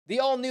The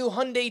all-new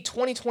Hyundai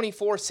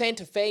 2024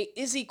 Santa Fe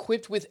is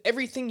equipped with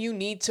everything you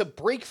need to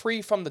break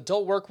free from the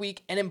dull work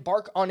week and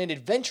embark on an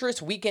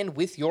adventurous weekend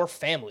with your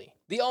family.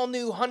 The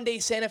all-new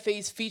Hyundai Santa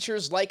Fe's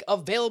features like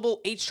available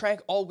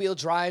H-Track all-wheel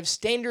drive,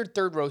 standard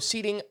third-row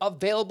seating,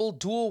 available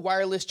dual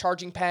wireless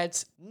charging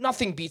pads.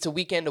 Nothing beats a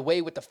weekend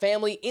away with the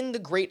family in the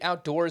great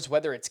outdoors,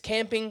 whether it's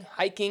camping,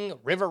 hiking,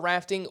 river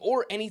rafting,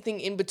 or anything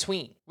in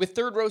between. With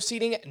third-row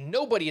seating,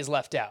 nobody is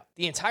left out.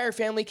 The entire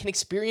family can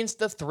experience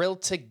the thrill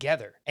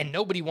together, and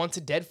nobody wants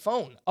a dead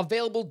phone.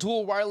 Available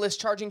dual wireless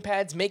charging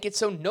pads make it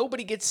so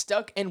nobody gets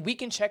stuck, and we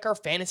can check our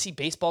fantasy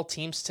baseball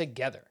teams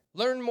together.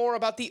 Learn more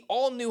about the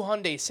all-new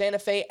Hyundai Santa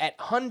Fe at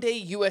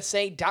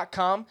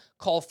HyundaiUSA.com.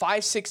 Call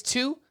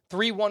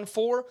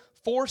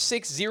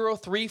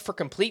 562-314-4603 for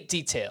complete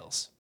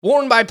details.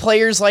 Worn by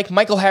players like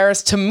Michael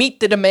Harris to meet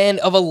the demand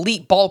of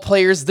elite ball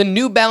players, the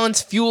New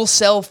Balance Fuel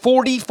Cell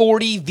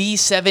 4040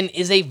 V7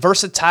 is a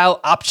versatile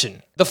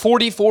option. The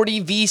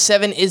 4040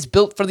 V7 is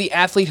built for the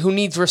athlete who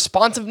needs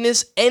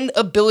responsiveness and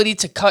ability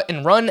to cut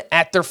and run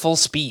at their full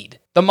speed.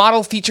 The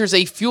model features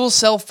a fuel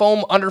cell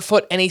foam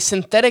underfoot and a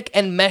synthetic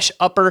and mesh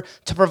upper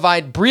to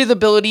provide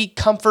breathability,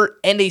 comfort,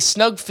 and a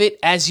snug fit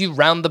as you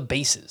round the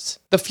bases.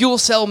 The fuel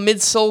cell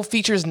midsole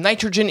features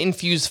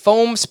nitrogen-infused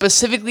foam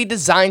specifically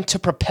designed to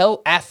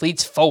propel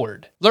athletes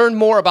forward. Learn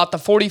more about the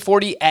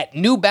 4040 at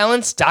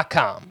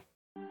newbalance.com.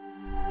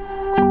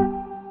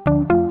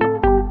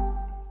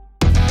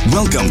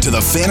 Welcome to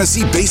the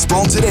Fantasy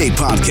Baseball Today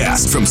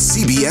podcast from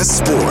CBS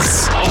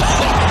Sports.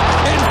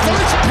 And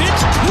first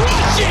pitch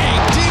crushing!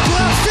 Deep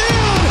left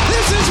field!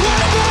 This is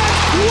way back!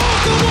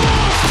 Walk 'em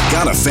off!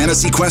 Got a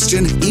fantasy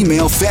question?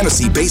 Email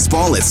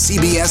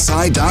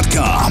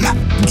fantasybaseball@cbsi.com.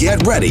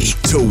 Get ready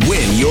to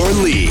win your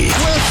league.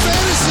 Where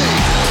fantasy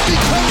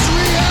becomes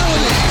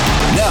reality.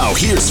 Now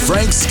here's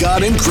Frank,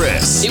 Scott, and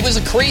Chris. It was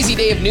a crazy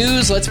day of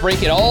news. Let's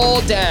break it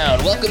all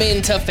down. Welcome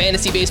into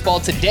Fantasy Baseball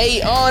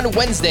Today on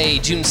Wednesday,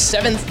 June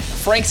 7th.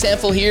 Frank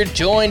Sample here,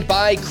 joined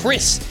by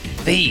Chris,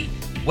 the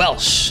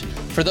Welsh.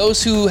 For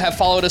those who have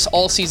followed us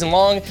all season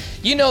long,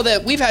 you know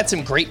that we've had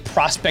some great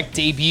prospect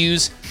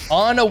debuts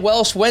on a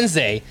Welsh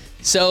Wednesday.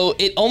 So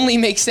it only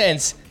makes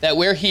sense that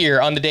we're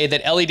here on the day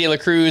that Elly De La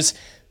Cruz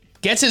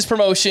gets his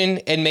promotion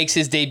and makes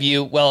his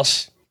debut.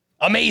 Welsh,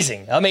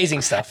 amazing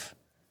stuff.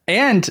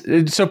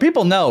 And so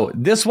people know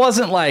this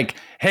wasn't like,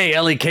 hey,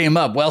 Elly came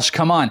up, Welsh,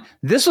 come on.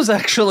 This was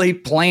actually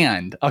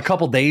planned a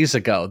couple days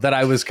ago that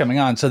I was coming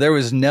on. So there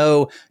was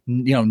no,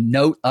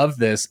 note of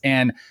this.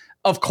 And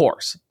of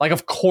course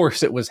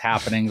it was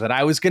happening that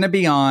I was going to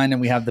be on,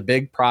 and we have the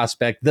big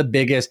prospect, the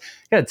biggest.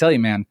 I got to tell you,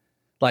 man,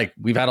 like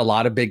we've had a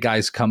lot of big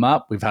guys come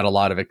up. We've had a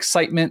lot of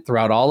excitement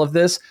throughout all of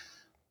this.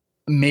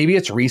 Maybe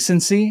it's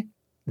recency.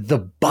 The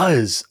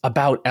buzz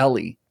about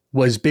Elly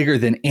was bigger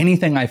than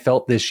anything I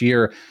felt this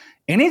year.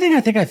 Anything I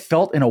think I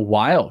felt in a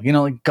while,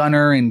 like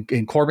Gunnar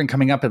and Corbin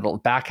coming up at the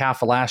back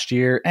half of last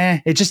year.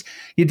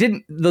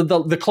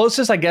 The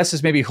closest I guess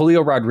is maybe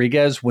Julio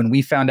Rodriguez when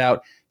we found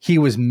out he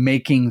was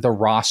making the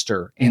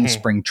roster in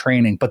spring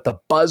training. But the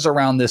buzz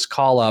around this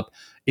call up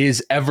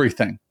is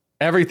everything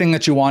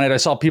that you wanted. I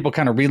saw people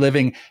kind of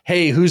reliving,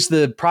 hey, who's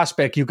the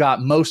prospect you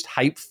got most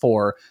hype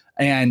for?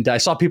 And I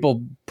saw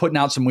people putting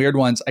out some weird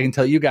ones. I can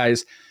tell you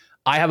guys,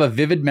 I have a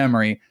vivid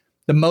memory.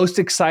 The most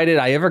excited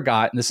I ever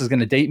got, and this is going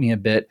to date me a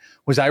bit,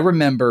 was I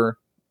remember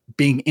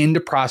being into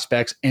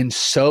prospects and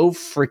so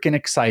freaking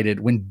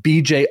excited when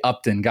BJ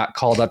Upton got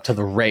called up to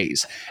the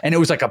Rays. And it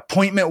was like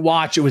appointment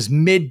watch. It was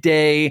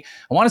midday. I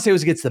want to say it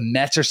was against the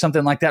Mets or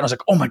something like that. I was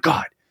like, oh my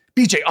God,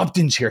 BJ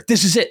Upton's here.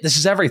 This is it. This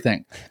is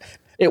everything.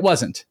 It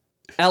wasn't.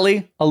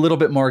 Elly, a little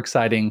bit more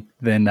exciting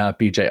than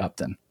BJ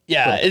Upton.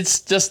 Yeah,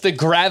 it's just the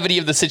gravity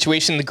of the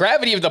situation, the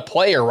gravity of the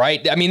player,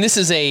 right? I mean, this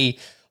is a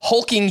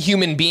hulking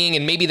human being,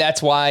 and maybe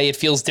that's why it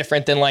feels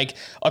different than like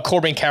a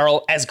Corbin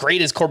Carroll. As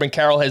great as Corbin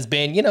Carroll has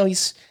been,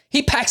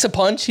 he packs a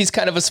punch. He's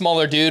kind of a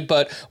smaller dude,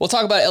 but we'll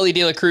talk about Elly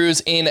De La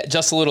Cruz in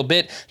just a little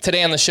bit.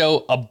 Today on the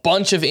show, a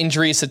bunch of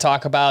injuries to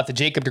talk about. The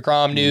Jacob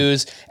DeGrom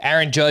news,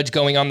 Aaron Judge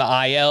going on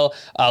the IL,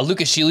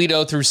 Lucas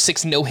Giolito through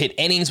 6 no-hit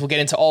innings. We'll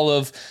get into all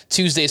of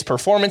Tuesday's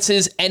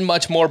performances and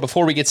much more.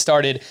 Before we get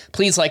started,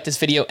 please like this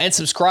video and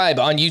subscribe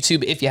on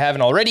YouTube if you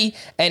haven't already.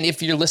 And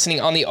if you're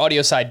listening on the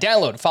audio side,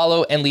 download,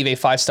 follow, and leave a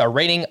 5-star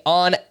rating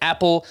on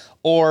Apple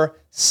or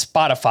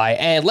Spotify.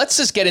 And let's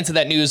just get into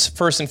that news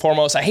first and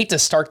foremost. I hate to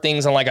start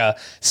things on like a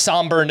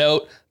somber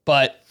note,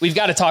 but we've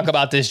got to talk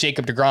about this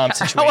Jacob DeGrom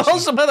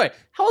situation. By the way,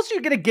 how else are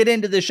you going to get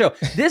into this show?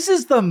 This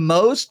is the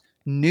most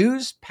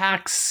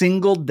news-packed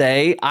single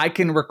day I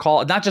can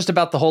recall, not just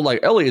about the whole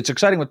like, Elly, it's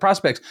exciting with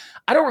prospects.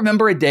 I don't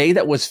remember a day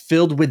that was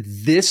filled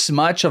with this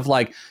much of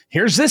like,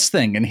 here's this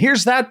thing and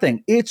here's that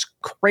thing. It's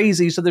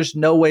crazy. So there's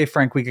no way,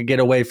 Frank, we could get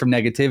away from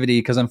negativity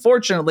because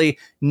unfortunately,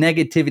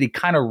 negativity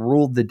kind of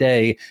ruled the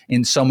day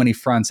in so many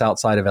fronts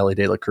outside of Elly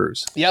De La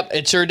Cruz. Yep,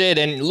 it sure did.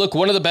 And look,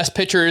 one of the best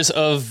pitchers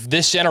of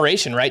this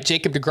generation, right?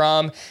 Jacob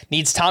DeGrom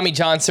needs Tommy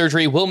John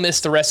surgery, will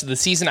miss the rest of the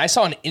season. I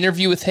saw an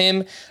interview with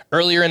him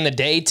earlier in the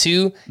day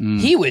too.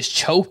 He was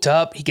choked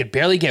up. He could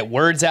barely get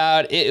words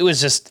out. It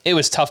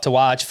was tough to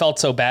watch. Felt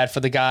so bad for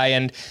the guy.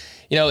 And,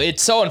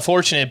 it's so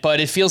unfortunate, but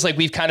it feels like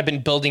we've kind of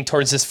been building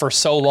towards this for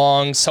so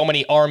long. So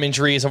many arm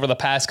injuries over the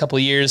past couple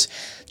of years.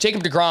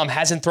 Jacob DeGrom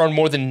hasn't thrown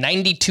more than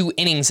 92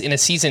 innings in a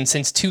season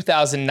since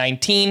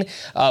 2019,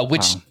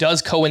 which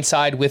does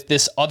coincide with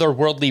this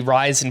otherworldly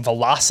rise in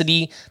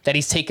velocity that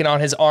he's taken on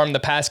his arm the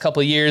past couple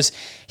of years.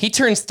 He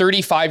turns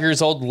 35 years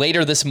old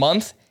later this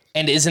month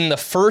and is in the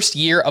first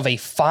year of a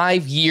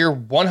 5-year,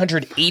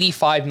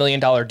 $185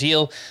 million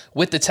deal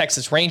with the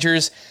Texas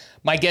Rangers.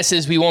 My guess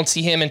is we won't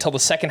see him until the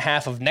second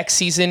half of next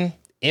season,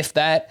 if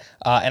that.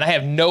 And I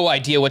have no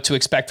idea what to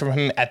expect from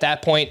him at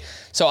that point.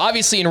 So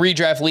obviously in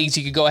redraft leagues,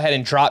 you could go ahead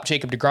and drop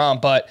Jacob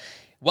DeGrom. But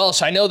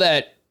Welsh, I know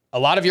that a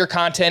lot of your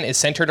content is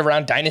centered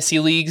around dynasty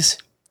leagues.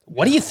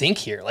 What do you think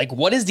here? Like,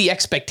 what is the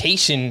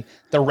expectation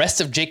the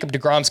rest of Jacob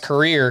DeGrom's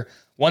career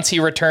once he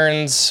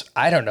returns,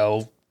 I don't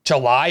know,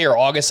 July or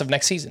August of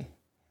next season?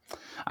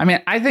 I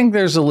mean, I think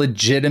there's a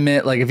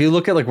legitimate, like, if you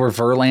look at like where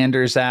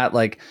Verlander's at,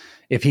 like,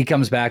 if he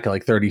comes back at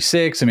like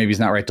 36 and maybe he's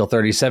not right till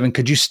 37,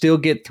 could you still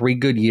get 3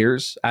 good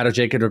years out of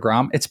Jacob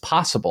DeGrom? It's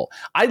possible.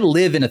 I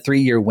live in a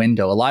 3-year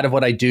window. A lot of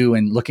what I do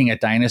in looking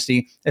at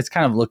Dynasty, it's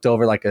kind of looked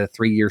over like a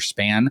 3-year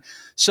span.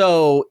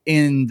 So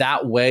in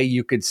that way,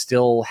 you could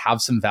still have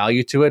some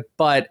value to it,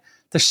 but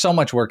there's so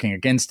much working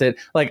against it.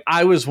 Like,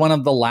 I was one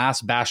of the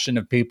last bastion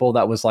of people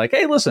that was like,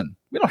 hey, listen,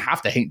 we don't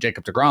have to hate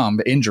Jacob DeGrom,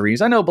 but injuries,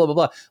 I know, blah, blah,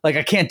 blah. Like,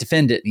 I can't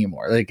defend it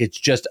anymore. Like, it's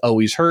just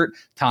always hurt.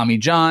 Tommy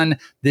John,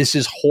 this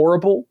is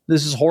horrible.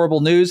 This is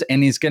horrible news.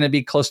 And he's going to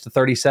be close to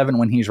 37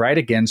 when he's right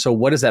again. So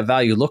what does that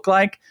value look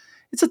like?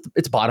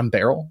 It's bottom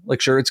barrel.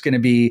 Like, sure, it's going to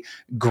be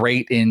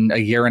great in a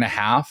year and a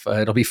half.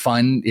 It'll be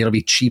fun. It'll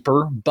be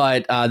cheaper.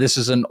 But this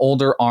is an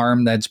older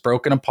arm that's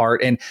broken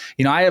apart. And,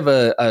 I have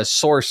a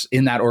source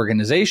in that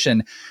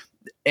organization.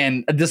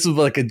 And this is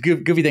like a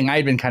goofy thing I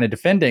had been kind of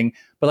defending.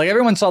 But like,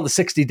 everyone saw the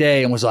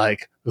 60-day and was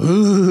like,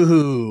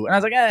 ooh. And I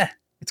was like,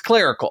 it's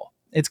clerical.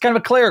 It's kind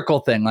of a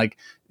clerical thing. Like,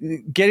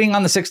 getting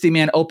on the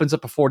 60-man opens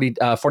up a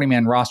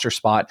 40-man roster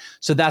spot.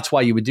 So that's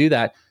why you would do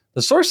that.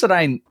 The source that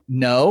I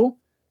know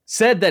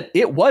said that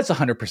it was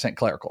 100%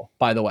 clerical,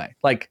 by the way.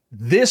 Like,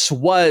 they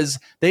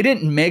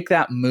didn't make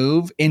that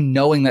move in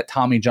knowing that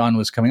Tommy John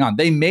was coming on.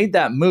 They made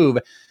that move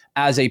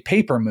as a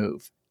paper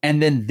move. And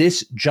then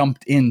this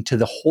jumped into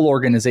the whole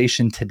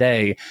organization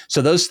today.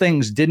 So those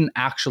things didn't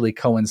actually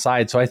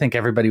coincide. So I think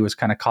everybody was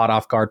kind of caught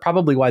off guard,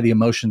 probably why the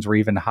emotions were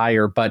even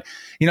higher. But,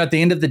 at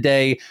the end of the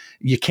day,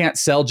 you can't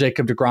sell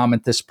Jacob DeGrom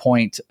at this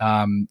point.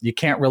 You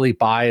can't really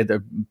buy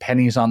the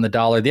pennies on the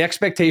dollar. The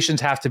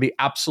expectations have to be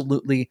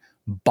absolutely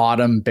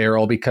bottom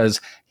barrel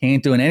because he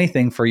ain't doing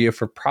anything for you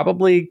for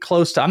probably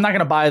close to, I'm not going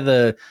to buy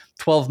the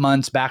 12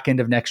 months back end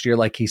of next year.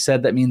 Like he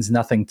said, that means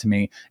nothing to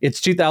me. It's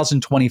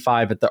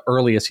 2025 at the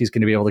earliest he's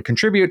going to be able to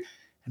contribute.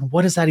 And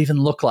what does that even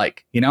look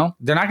like? They're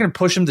not going to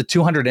push him to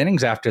 200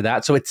 innings after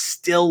that. So it's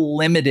still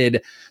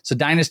limited. So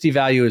dynasty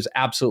value is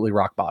absolutely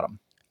rock bottom.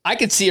 I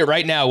could see it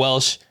right now,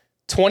 Welsh.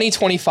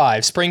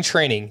 2025 spring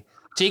training.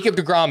 Jacob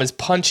DeGrom is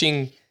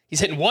punching. He's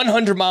hitting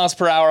 100 miles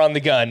per hour on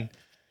the gun.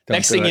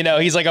 Next thing you know,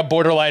 he's like a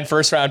borderline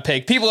first-round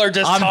pick. People are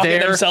just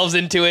talking themselves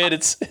into it.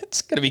 It's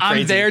going to be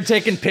crazy. I'm there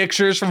taking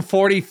pictures from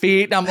 40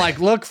 feet. And I'm like,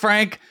 look,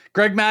 Frank,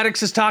 Greg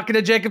Maddux is talking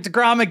to Jacob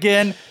DeGrom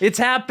again. It's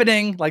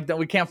happening. Like,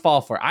 we can't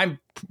fall for it.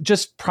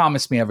 Just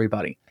promise me,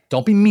 everybody.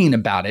 Don't be mean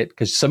about it,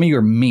 because some of you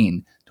are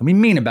mean. Don't be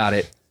mean about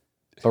it.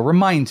 But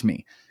remind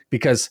me,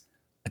 because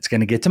it's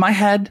going to get to my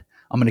head.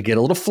 I'm going to get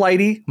a little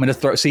flighty. I'm going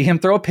to see him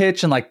throw a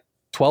pitch in like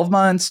 12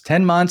 months,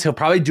 10 months. He'll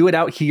probably do it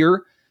out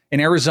here in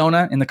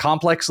Arizona in the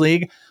complex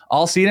league.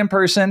 I'll see it in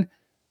person.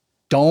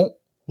 Don't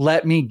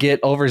let me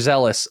get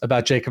overzealous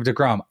about Jacob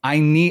DeGrom. I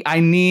need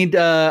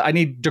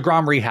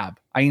DeGrom rehab.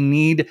 I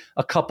need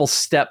a couple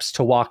steps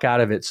to walk out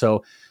of it.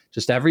 So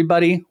just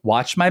everybody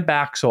watch my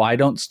back so I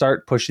don't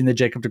start pushing the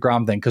Jacob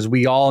DeGrom thing, because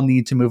we all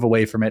need to move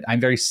away from it. I'm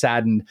very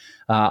saddened.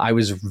 I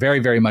was very,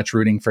 very much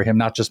rooting for him,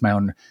 not just my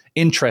own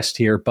interest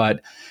here,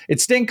 but it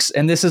stinks.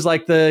 And this is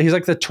like he's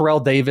like the Terrell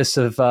Davis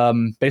of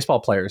baseball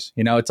players.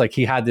 It's like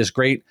he had this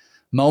great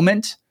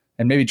moment.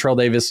 And maybe Terrell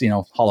Davis,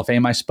 Hall of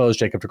Fame, I suppose.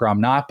 Jacob DeGrom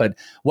not. But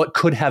what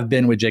could have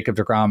been with Jacob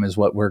DeGrom is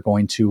what we're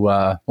going to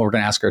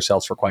ask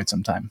ourselves for quite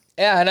some time.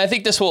 Yeah, and I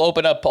think this will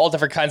open up all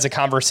different kinds of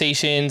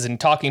conversations and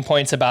talking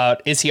points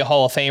about, is he a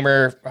Hall of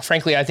Famer?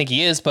 Frankly, I think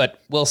he is, but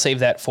we'll save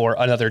that for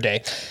another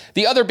day.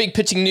 The other big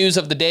pitching news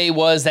of the day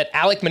was that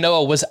Alek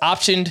Manoah was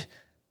optioned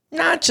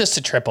not just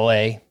to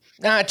AAA,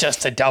 not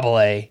just to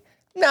AA,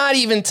 not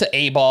even to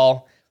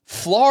A-ball,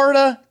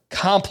 Florida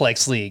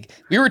Complex League.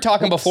 We were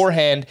talking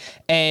beforehand,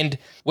 and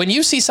when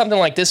you see something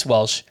like this,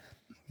 Welsh,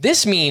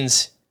 this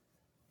means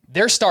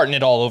they're starting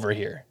it all over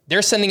here.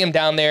 They're sending him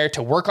down there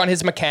to work on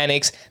his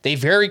mechanics. They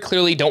very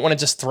clearly don't want to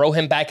just throw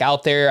him back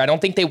out there. I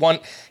don't think they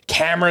want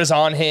cameras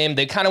on him.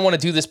 They kind of want to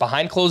do this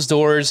behind closed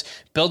doors,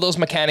 build those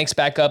mechanics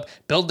back up,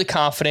 build the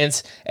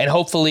confidence, and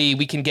hopefully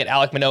we can get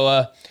Alek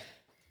Manoah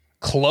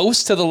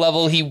close to the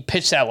level he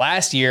pitched at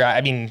last year.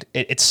 I mean,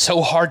 it's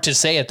so hard to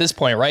say at this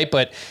point, right?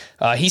 But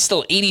he's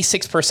still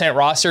 86%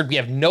 rostered. We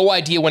have no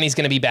idea when he's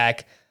going to be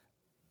back.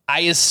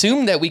 I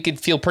assume that we could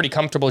feel pretty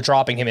comfortable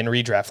dropping him in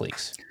redraft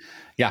leagues.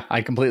 Yeah,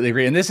 I completely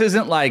agree. And this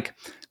isn't like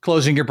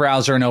closing your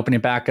browser and opening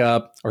it back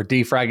up or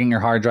defragging your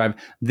hard drive.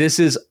 This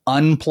is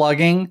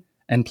unplugging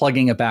and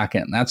plugging it back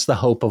in. That's the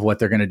hope of what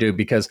they're going to do,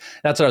 because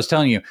that's what I was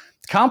telling you.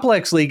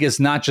 Complex League is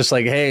not just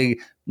like, hey,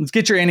 let's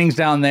get your innings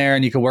down there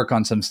and you can work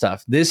on some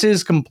stuff. This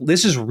is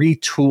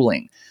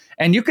retooling.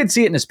 And you could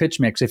see it in his pitch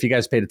mix if you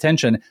guys paid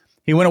attention.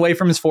 He went away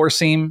from his four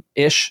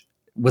seam-ish,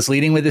 was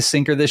leading with his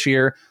sinker this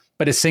year,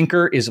 but his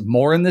sinker is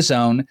more in the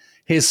zone.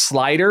 His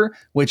slider,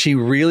 which he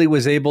really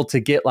was able to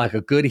get like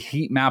a good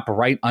heat map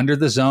right under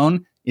the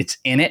zone, it's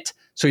in it.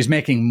 So he's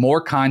making more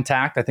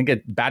contact. I think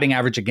a batting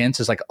average against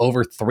is like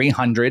over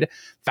 300.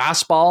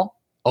 Fastball,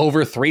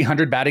 over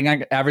 300 batting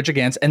average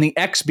against. And the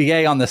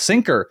XBA on the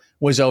sinker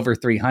was over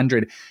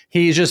 300.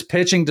 He's just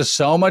pitching to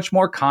so much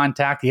more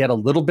contact. He had a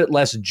little bit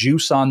less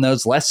juice on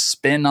those, less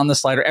spin on the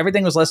slider.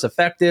 Everything was less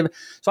effective.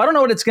 So I don't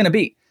know what it's going to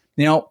be.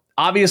 You know,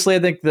 obviously I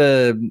think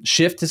the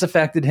shift has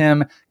affected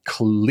him.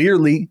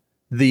 Clearly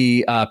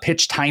the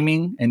pitch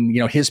timing and,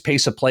 you know, his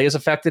pace of play has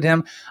affected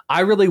him.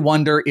 I really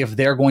wonder if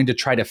they're going to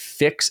try to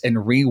fix and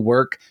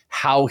rework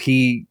how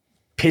he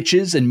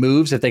pitches and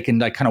moves, if they can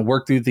like kind of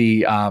work through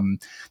the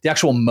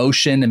actual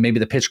motion, and maybe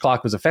the pitch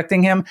clock was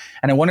affecting him.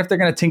 And I wonder if they're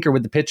going to tinker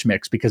with the pitch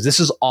mix, because this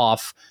is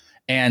off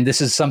and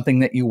this is something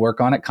that you work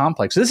on at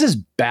Complex. So this is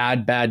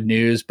bad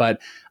news, but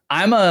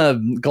I'm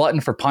a glutton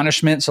for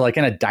punishment. So like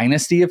in a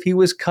dynasty, if he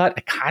was cut,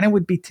 I kind of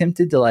would be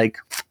tempted to like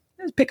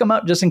pick him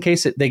up just in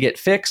case they get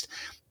fixed.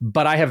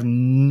 But I have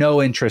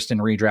no interest in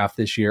redraft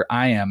this year.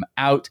 I am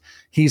out.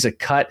 He's a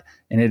cut,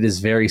 and it is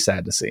very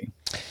sad to see.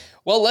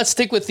 Well, let's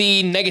stick with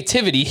the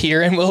negativity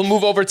here, and we'll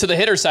move over to the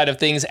hitter side of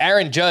things.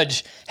 Aaron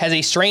Judge has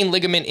a strained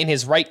ligament in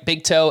his right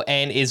big toe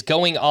and is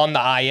going on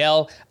the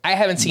IL. I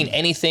haven't seen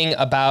anything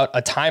about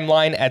a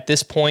timeline at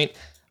this point.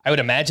 I would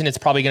imagine it's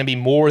probably going to be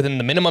more than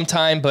the minimum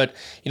time, but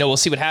you know, we'll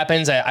see what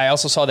happens. I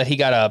also saw that he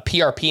got a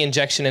PRP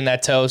injection in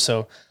that toe,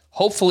 so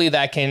hopefully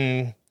that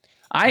can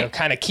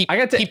kind of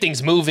keep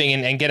things moving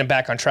and get him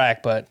back on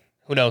track, but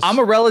who knows? I'm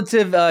a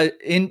relative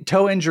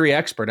toe injury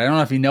expert. I don't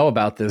know if you know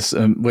about this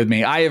with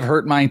me. I have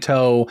hurt my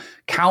toe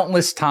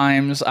countless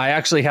times. I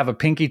actually have a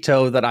pinky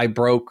toe that I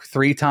broke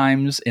 3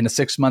 times in a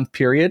 6-month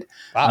period.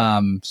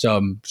 Wow. So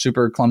I'm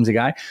super clumsy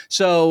guy.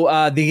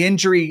 So the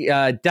injury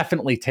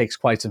definitely takes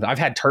quite some time. I've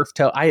had turf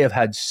toe. I have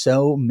had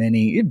so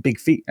many big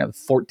feet. I have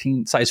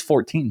size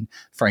 14,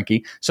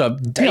 Frankie. So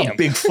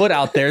big foot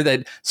out there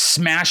that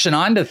smashing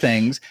onto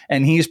things.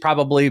 And he's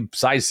probably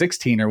size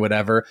 16 or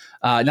whatever.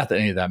 Not that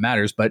any of that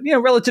matters, but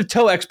relative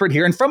toe expert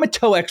here. And from a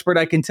toe expert,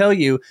 I can tell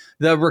you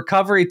the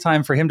recovery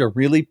time for him to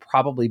really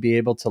probably be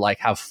able to like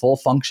have full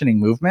functioning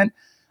movement,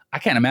 I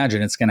can't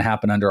imagine it's going to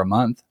happen under a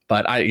month.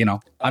 But I'm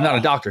not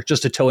a doctor,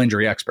 just a toe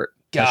injury expert.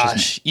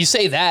 Gosh, you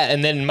say that,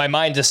 and then my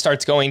mind just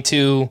starts going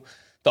to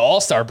the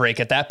All-Star break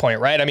at that point,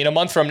 right? I mean, a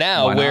month from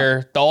now,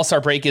 where the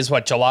All-Star break is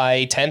what,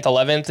 July 10th,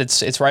 11th?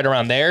 It's right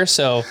around there.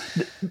 So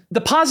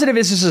the positive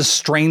is this is a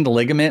strained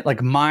ligament.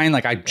 Like mine,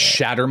 like I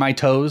shatter my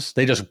toes.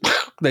 They just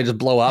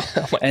blow up.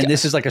 And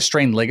this is like a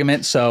strained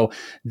ligament. So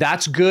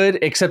that's good.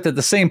 Except at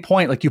the same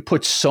point, like you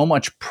put so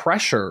much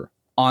pressure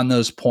on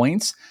those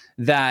points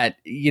that,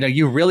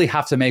 you really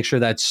have to make sure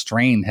that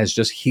strain has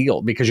just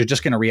healed, because you're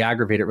just going to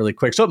re-aggravate it really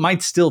quick. So it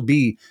might still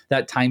be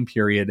that time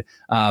period.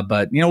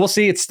 But, we'll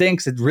see. It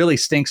stinks. It really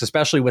stinks,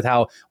 especially with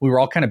how we were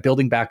all kind of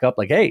building back up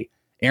like, hey,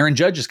 Aaron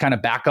Judge is kind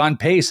of back on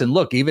pace. And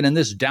look, even in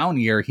this down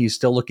year, he's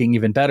still looking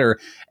even better.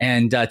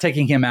 And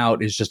taking him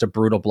out is just a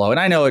brutal blow. And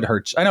I know it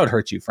hurts. I know it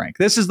hurts you, Frank.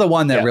 This is the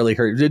one that really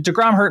hurt.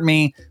 DeGrom hurt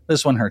me.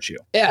 This one hurts you.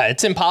 Yeah,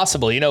 it's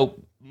impossible.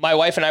 My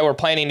wife and I were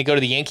planning to go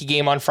to the Yankee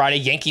game on Friday.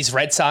 Yankees,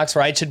 Red Sox,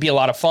 right? Should be a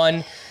lot of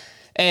fun.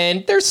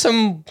 And there's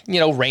some,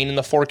 rain in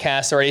the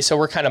forecast already, so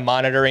we're kind of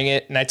monitoring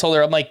it. And I told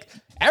her, I'm like,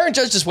 Aaron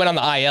Judge just went on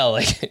the IL.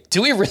 Like,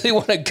 do we really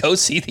want to go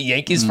see the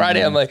Yankees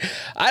Friday? I'm like,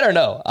 I don't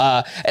know.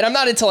 And I'm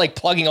not into like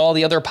plugging all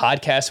the other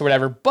podcasts or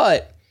whatever,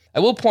 but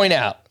I will point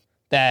out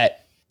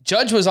that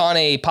Judge was on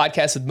a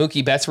podcast with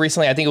Mookie Betts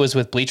recently. I think it was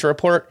with Bleacher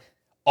Report.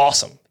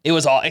 Awesome.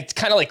 It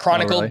kind of like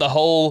chronicled the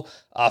whole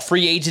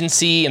free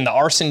agency and the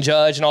arson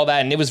Judge and all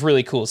that, and it was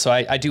really cool. So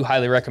I do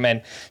highly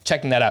recommend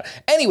checking that out.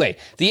 Anyway,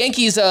 the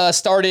Yankees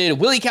started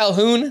Willie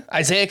Calhoun,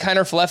 Isaiah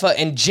Kiner-Falefa,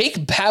 and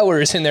Jake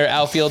Bauers in their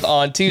outfield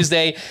on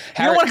Tuesday.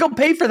 You don't want to go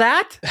pay for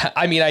that?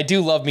 I mean, I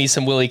do love me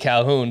some Willie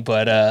Calhoun,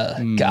 but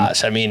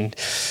gosh, I mean,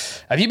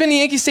 have you been to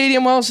Yankee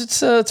Stadium, Welsh?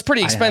 It's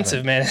pretty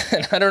expensive, man.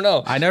 I don't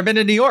know. I've never been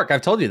to New York.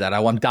 I've told you that.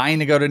 I'm dying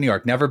to go to New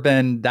York. Never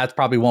been. That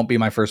probably won't be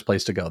my first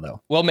place to go,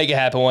 though. We'll make it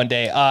happen one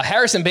day.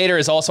 Harrison Bader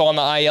is also on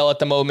the IL at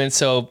the moment,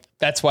 so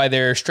that's why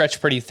they're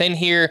stretched pretty thin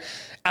here.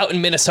 Out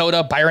in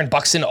Minnesota, Byron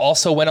Buxton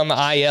also went on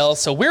the IL,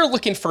 so we're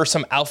looking for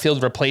some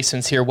outfield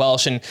replacements here,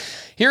 Welsh. And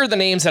here are the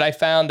names that I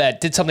found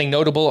that did something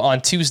notable on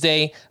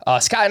Tuesday.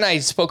 Scott and I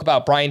spoke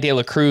about Brian De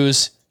La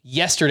Cruz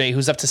yesterday,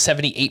 who's up to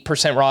 78%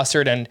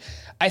 rostered, and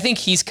I think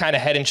he's kind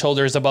of head and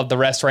shoulders above the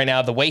rest right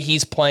now. The way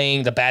he's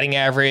playing, the batting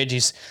average,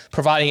 he's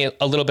providing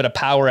a little bit of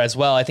power as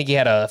well. I think he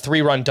had a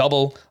 3-run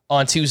double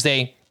on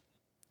Tuesday.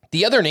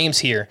 The other names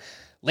here,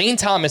 Lane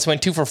Thomas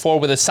went 2 for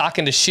 4 with a sock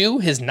and a shoe,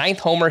 his 9th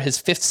homer, his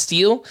 5th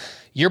steal.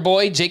 Your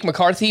boy, Jake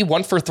McCarthy,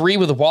 1 for 3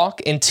 with a walk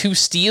and 2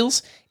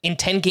 steals. In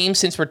 10 games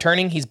since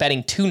returning, he's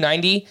batting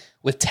 .290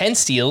 with 10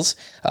 steals.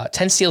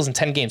 10 steals in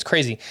 10 games,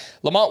 crazy.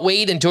 Lamont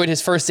Wade enjoyed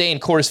his first day in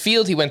Coors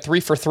Field. He went 3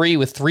 for 3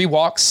 with 3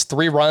 walks,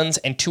 3 runs,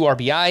 and 2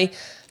 RBI.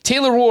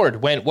 Taylor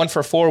Ward went 1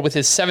 for 4 with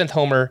his 7th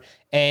homer.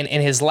 And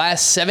in his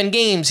last 7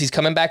 games, he's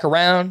coming back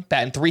around,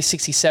 batting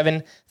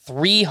 .367,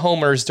 3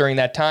 homers during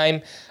that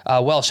time.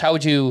 Welsh, how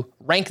would you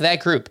rank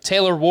that group?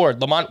 Taylor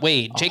Ward, Lamont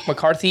Wade, Jake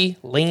McCarthy,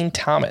 Lane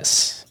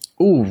Thomas.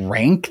 Ooh,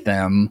 rank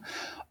them.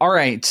 All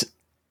right.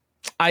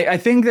 I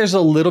think there's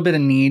a little bit of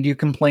need you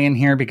can play in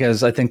here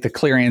because I think the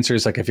clear answer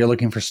is like if you're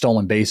looking for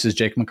stolen bases,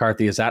 Jake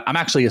McCarthy is that. I'm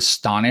actually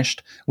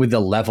astonished with the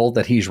level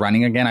that he's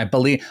running again. I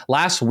believe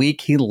last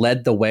week he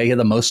led the way. He had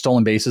the most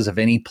stolen bases of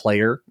any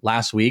player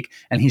last week,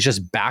 and he's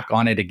just back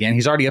on it again.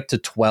 He's already up to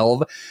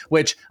 12,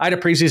 which I had a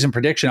preseason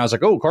prediction. I was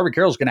like, oh, Corbin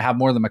Carroll's going to have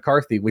more than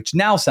McCarthy, which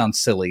now sounds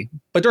silly.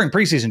 But during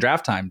preseason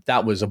draft time,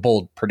 that was a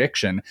bold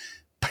prediction.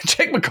 But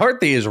Jake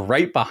McCarthy is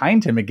right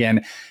behind him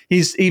again.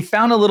 He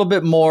found a little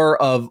bit more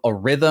of a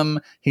rhythm.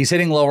 He's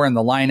hitting lower in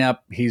the lineup.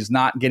 He's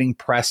not getting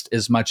pressed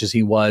as much as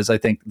he was. I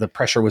think the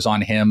pressure was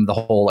on him. The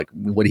whole, like,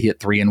 would he hit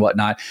 3 and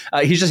whatnot?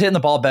 He's just hitting the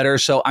ball better.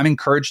 So I'm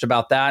encouraged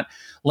about that.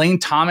 Lane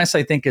Thomas,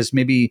 I think, is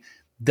maybe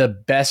the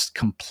best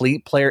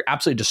complete player,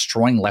 absolutely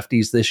destroying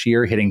lefties this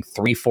year, hitting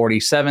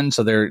 .347.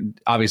 So they're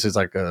obviously it's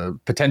like a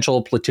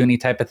potential platoony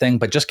type of thing,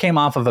 but just came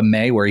off of a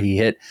May where he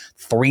hit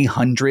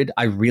 300.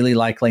 I really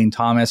like Lane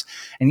Thomas.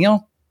 And,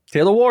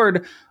 Taylor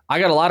Ward,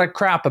 I got a lot of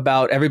crap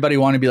about everybody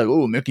wanting to be like,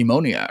 oh, Mickey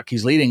Moniak,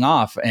 he's leading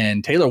off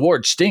and Taylor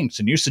Ward stinks.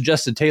 And you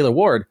suggested Taylor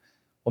Ward.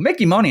 Well,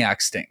 Mickey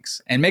Moniak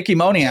stinks. And Mickey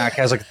Moniak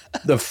has like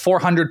the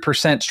 400%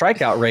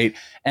 strikeout rate.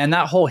 And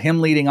that whole him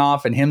leading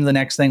off and him the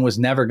next thing was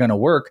never going to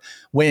work.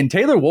 When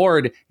Taylor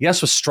Ward, yes,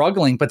 was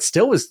struggling, but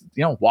still was,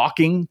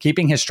 walking,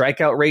 keeping his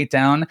strikeout rate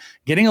down,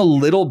 getting a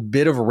little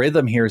bit of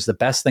rhythm here is the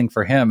best thing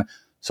for him.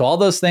 So all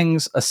those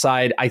things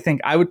aside, I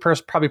think I would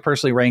probably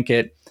personally rank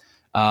it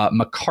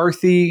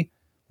McCarthy,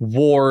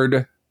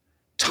 Ward,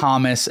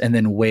 Thomas, and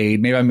then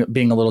Wade. Maybe I'm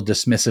being a little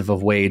dismissive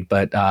of Wade,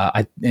 but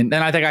I think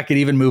I could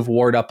even move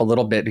Ward up a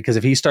little bit because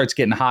if he starts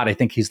getting hot, I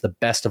think he's the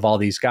best of all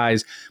these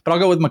guys. But I'll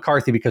go with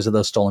McCarthy because of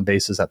those stolen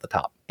bases at the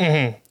top.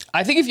 Mm-hmm.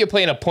 I think if you're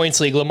playing a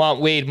points league, Lamont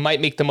Wade might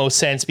make the most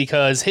sense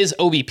because his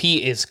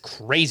OBP is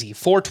crazy.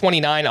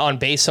 429 on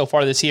base so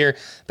far this year,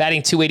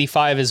 batting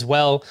 .285 as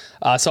well.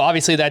 So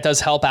obviously that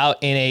does help out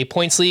in a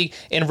points league.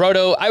 In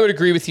Roto, I would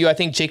agree with you. I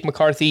think Jake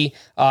McCarthy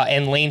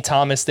and Lane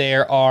Thomas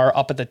there are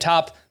up at the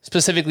top.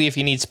 Specifically, if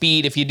you need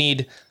speed, if you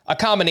need a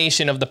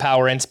combination of the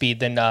power and speed,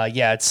 then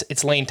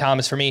it's Lane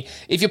Thomas for me.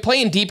 If you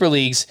play in deeper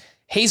leagues,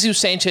 Jesus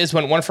Sanchez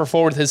went 1 for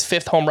 4 with his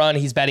 5th home run.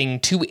 He's batting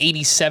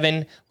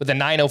 .287 with a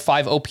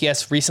 .905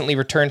 OPS, recently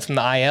returned from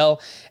the IL.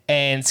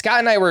 And Scott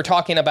and I were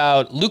talking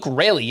about Luke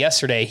Raley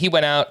yesterday. He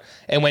went out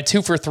and went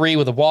 2 for 3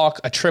 with a walk,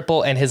 a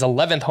triple, and his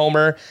 11th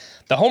homer.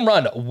 The home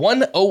run,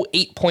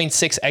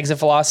 108.6 exit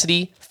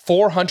velocity,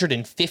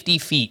 450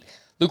 feet.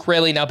 Luke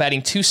Raley now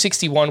batting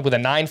 .261 with a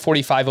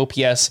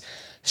 .945 OPS.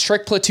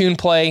 Strict platoon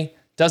play,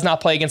 does not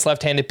play against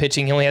left-handed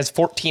pitching. He only has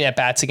 14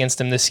 at-bats against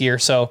him this year,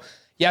 so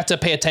you have to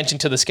pay attention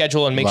to the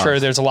schedule and make sure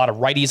there's a lot of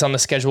righties on the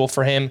schedule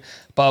for him.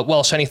 But,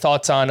 Welsh, any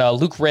thoughts on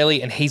Luke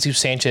Raley and Jesus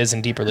Sanchez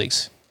in deeper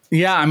leagues?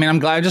 Yeah, I mean,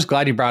 I'm just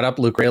glad you brought up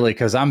Luke Raley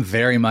because I'm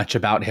very much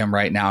about him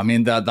right now. I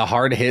mean, the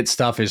hard hit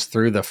stuff is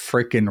through the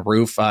freaking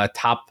roof.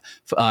 Top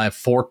 4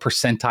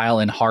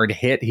 percentile in hard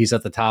hit. He's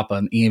at the top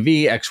on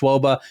EV,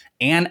 xWOBA,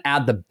 and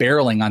add the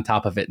barreling on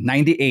top of it.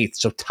 98th,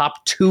 so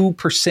top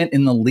 2%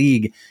 in the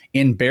league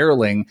in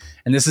barreling.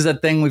 And this is a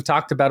thing we've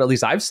talked about, at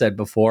least I've said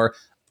before.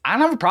 I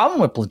don't have a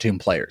problem with platoon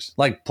players.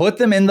 Like, put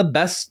them in the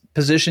best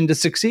position to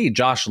succeed.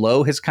 Josh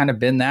Lowe has kind of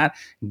been that.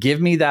 Give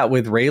me that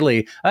with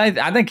Raley.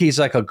 I think he's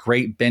like a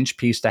great bench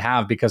piece to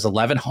have because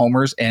 11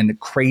 homers and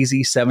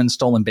crazy 7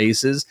 stolen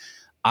bases.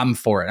 I'm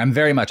for it. I'm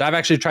very much. I've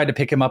actually tried to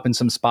pick him up in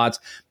some spots,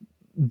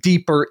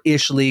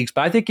 deeper-ish leagues,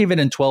 but I think even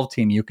in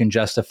 12-team, you can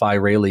justify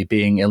Raley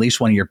being at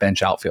least one of your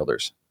bench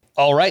outfielders.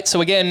 All right.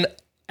 So again,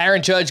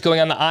 Aaron Judge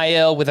going on the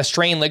IL with a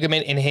strained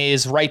ligament in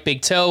his right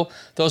big toe.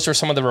 Those are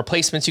some of the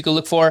replacements you could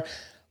look for.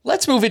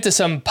 Let's move into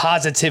some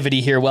positivity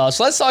here, Welsh.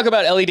 Let's talk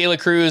about Elly De La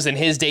Cruz and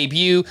his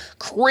debut.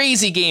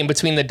 Crazy game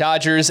between the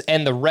Dodgers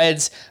and the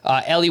Reds.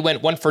 Elly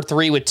went 1 for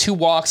 3 with 2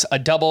 walks, a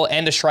double,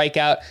 and a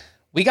strikeout.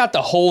 We got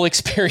the whole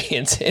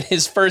experience in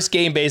his first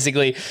game,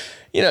 basically.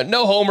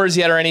 No homers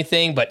yet or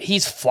anything, but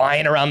he's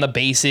flying around the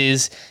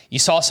bases. You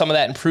saw some of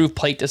that improved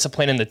plate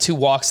discipline in the 2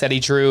 walks that he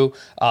drew.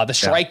 The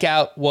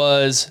strikeout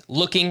was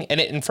looking,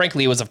 and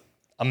frankly, it was an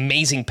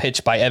amazing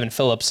pitch by Evan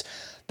Phillips.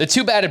 The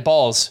 2 batted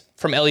balls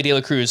from Elly De La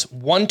Cruz,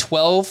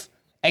 112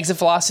 exit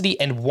velocity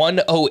and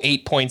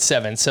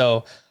 108.7.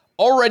 So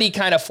already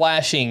kind of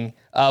flashing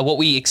what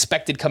we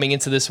expected coming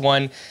into this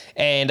one.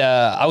 And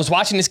I was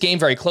watching this game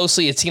very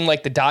closely. It seemed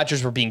like the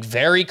Dodgers were being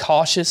very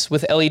cautious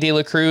with Elly De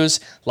La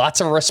Cruz.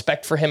 Lots of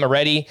respect for him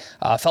already.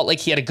 Felt like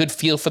he had a good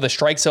feel for the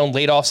strike zone,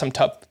 laid off some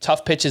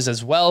tough pitches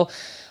as well.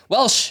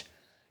 Welsh,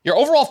 your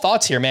overall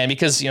thoughts here, man,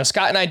 because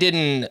Scott and I did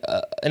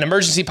an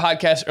emergency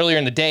podcast earlier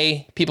in the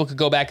day. People could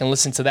go back and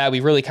listen to that.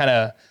 We really kind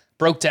of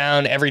broke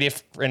down every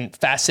different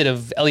facet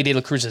of Elly De La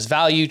Cruz's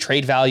value,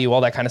 trade value,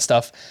 all that kind of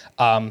stuff.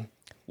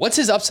 What's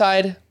his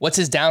upside? What's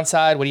his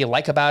downside? What do you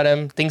like about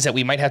him? Things that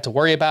we might have to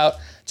worry about?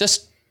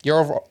 Just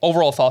your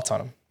overall thoughts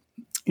on him.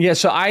 Yeah,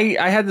 so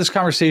I had this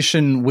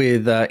conversation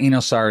with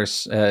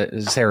Saris,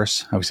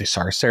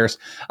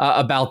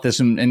 about this,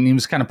 and he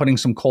was kind of putting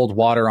some cold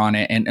water on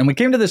it. And we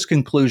came to this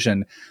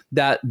conclusion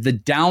that the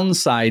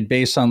downside,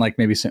 based on like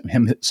maybe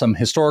some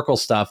historical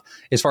stuff,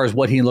 as far as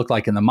what he looked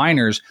like in the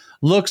minors,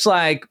 looks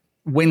like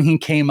when he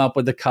came up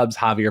with the Cubs'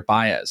 Javier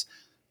Baez.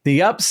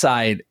 The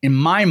upside, in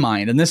my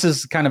mind, and this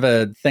is kind of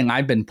a thing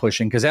I've been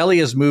pushing, because Elly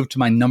has moved to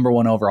my number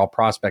one overall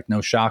prospect,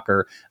 no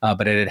shocker,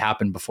 but it had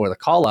happened before the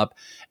call-up.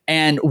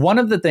 And one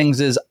of the things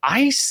is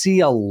I see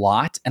a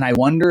lot, and I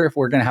wonder if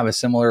we're going to have a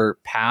similar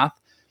path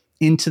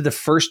into the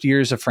first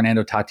years of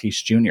Fernando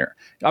Tatis Jr.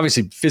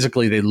 Obviously,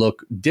 physically, they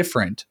look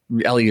different.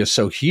 Elly is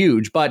so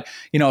huge. But,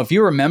 if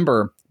you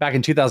remember back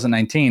in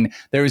 2019,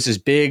 there was this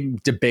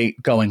big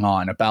debate going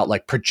on about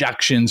like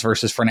projections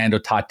versus Fernando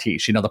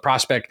Tatis. The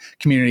prospect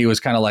community was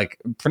kind of like,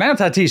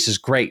 Fernando Tatis is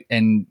great,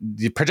 and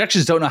the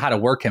projections don't know how to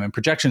work him. And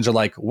projections are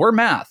like, we're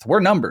math, we're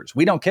numbers,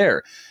 we don't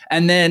care.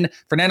 And then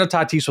Fernando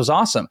Tatis was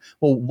awesome.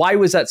 Well, why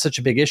was that such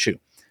a big issue?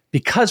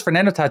 Because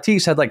Fernando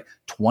Tatis had like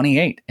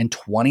 28 and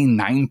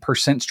 29%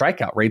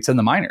 strikeout rates in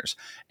the minors.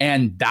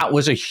 And that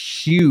was a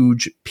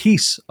huge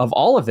piece of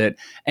all of it.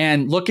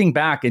 And looking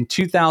back in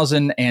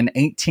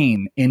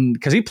 2018,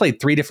 because he played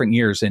 3 different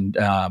years in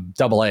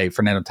AA,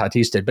 Fernando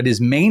Tatis did, but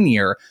his main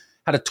year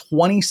had a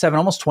 27,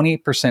 almost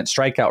 28%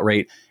 strikeout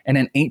rate and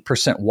an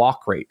 8%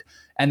 walk rate.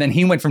 And then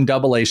he went from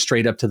AA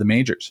straight up to the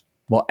majors.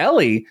 Well,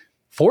 Elly,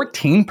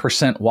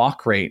 14%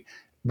 walk rate,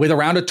 with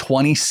around a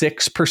 26%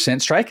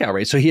 strikeout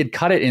rate. So he had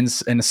cut it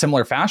in a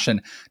similar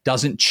fashion.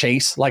 Doesn't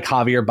chase like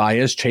Javier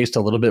Baez, chased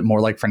a little bit more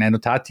like Fernando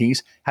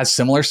Tatis, has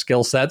similar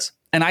skill sets.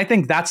 And I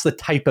think that's the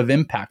type of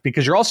impact,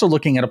 because you're also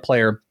looking at a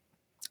player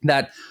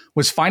that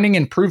was finding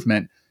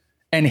improvement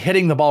and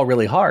hitting the ball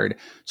really hard.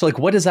 So like,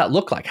 what does that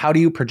look like? How do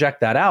you project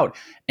that out?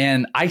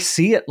 And I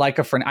see it like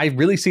I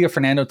really see a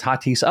Fernando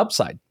Tatis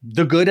upside,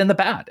 the good and the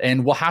bad.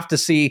 And we'll have to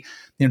see,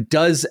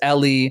 does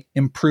Elly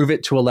improve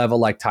it to a level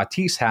like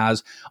Tatis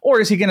has,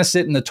 or is he going to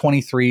sit in the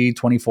 23,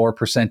 24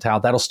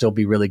 percentile? That'll still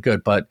be really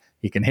good, but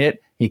he can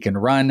hit, he can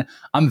run.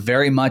 I'm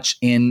very much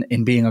in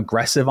being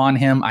aggressive on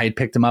him. I had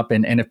picked him up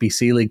in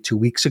NFBC League 2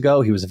 weeks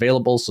ago. He was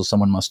available, so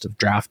someone must have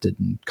drafted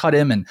and cut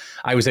him, and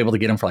I was able to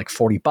get him for like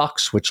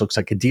 $40, which looks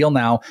like a deal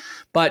now.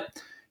 But,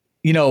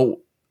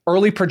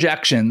 early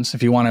projections,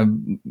 if you want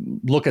to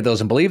look at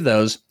those and believe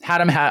those,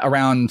 had him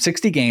around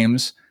 60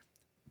 games,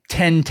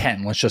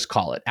 10-10, let's just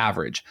call it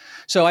average.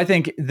 So I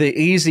think the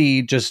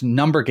easy just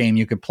number game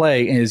you could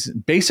play is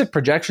basic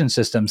projection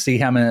system, see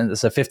him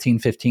as a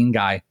 15-15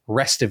 guy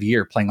rest of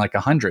year playing like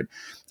 100.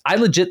 I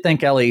legit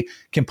think Elly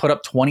can put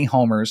up 20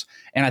 homers,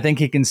 and I think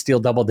he can steal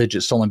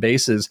double-digit stolen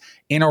bases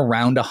in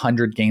around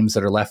 100 games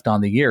that are left on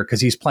the year,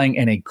 because he's playing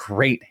in a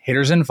great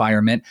hitter's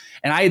environment.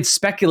 And I had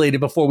speculated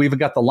before we even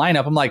got the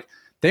lineup, I'm like,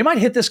 they might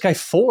hit this guy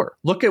 4.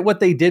 Look at what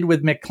they did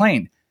with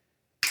McClain.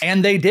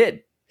 And they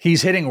did.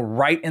 He's hitting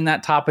right in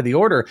that top of the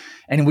order.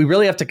 And we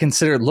really have to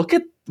consider, look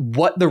at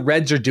what the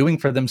Reds are doing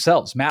for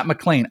themselves. Matt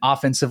McClain,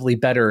 offensively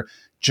better.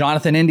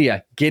 Jonathan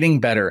India, getting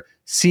better.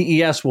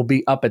 CES will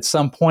be up at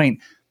some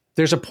point.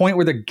 There's a point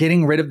where they're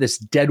getting rid of this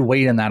dead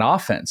weight in that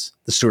offense,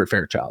 the Stuart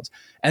Fairchilds,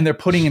 and they're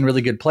putting in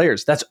really good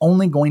players. That's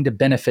only going to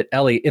benefit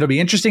Elly. It'll be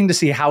interesting to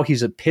see how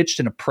he's pitched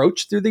and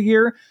approached through the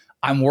year.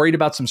 I'm worried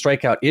about some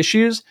strikeout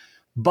issues,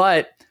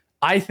 but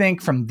I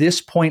think from this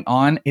point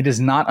on, it is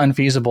not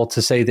unfeasible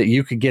to say that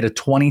you could get a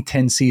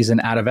 2010 season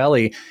out of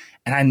Elly.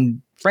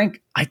 And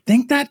Frank, I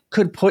think that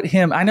could put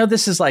him, I know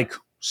this is like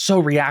so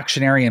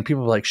reactionary and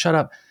people are like, shut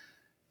up.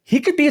 He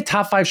could be a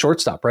top 5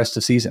 shortstop rest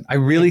of season. I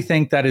really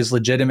think that is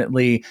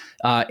legitimately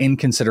in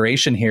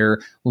consideration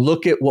here.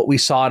 Look at what we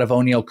saw out of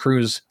O'Neal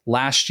Cruz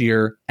last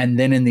year, and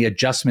then in the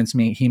adjustments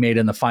he made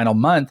in the final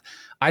month.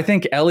 I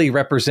think Elly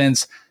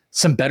represents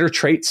some better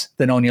traits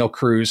than O'Neal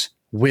Cruz,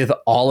 with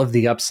all of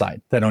the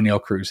upside that O'Neal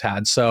Cruz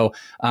had. So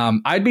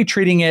I'd be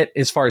treating it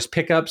as far as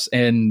pickups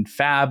and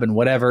fab and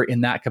whatever in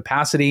that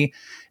capacity.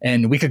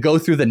 And we could go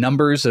through the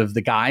numbers of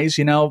the guys,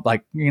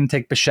 like you're going to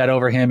take Bichette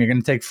over him. You're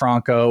going to take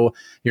Franco.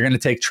 You're going to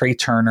take Trey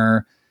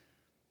Turner.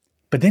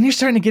 But then you're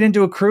starting to get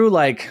into a crew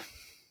like,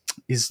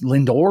 is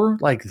Lindor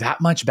like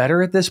that much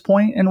better at this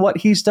point in what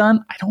he's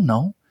done? I don't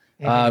know.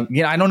 I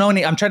don't know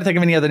any. I'm trying to think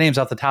of any other names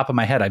off the top of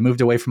my head. I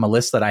moved away from a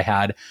list that I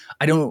had.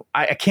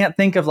 I can't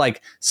think of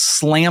like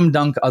slam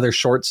dunk other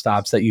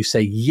shortstops that you say,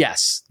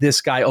 yes,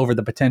 this guy over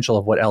the potential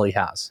of what Elly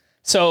has.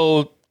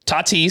 So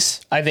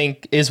Tatis, I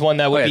think, is one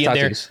that would be in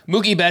there.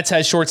 Mookie Betts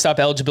has shortstop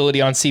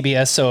eligibility on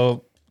CBS,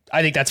 so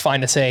I think that's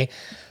fine to say.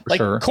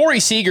 Corey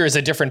Seager is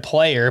a different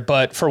player,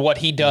 but for what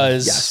he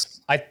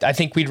does, I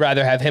think we'd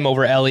rather have him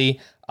over Ellie.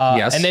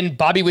 And then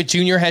Bobby Witt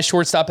Jr. has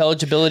shortstop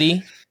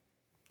eligibility.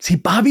 See,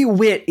 Bobby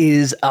Witt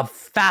is a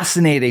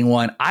fascinating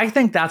one. I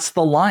think that's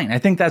the line. I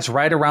think that's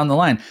right around the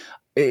line.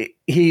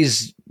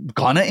 He's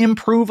gonna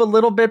improve a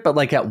little bit, but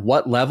like at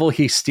what level?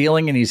 He's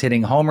stealing and he's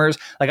hitting homers.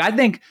 Like I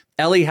think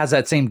Ellie has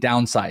that same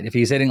downside. If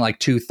he's hitting like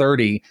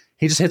 230,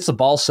 he just hits the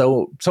ball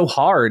so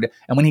hard,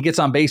 and when he gets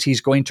on base,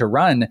 he's going to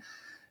run.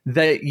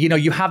 That, you know,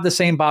 you have the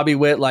same Bobby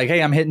Witt, like,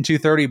 hey, I'm hitting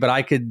 230, but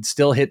I could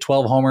still hit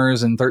 12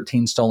 homers and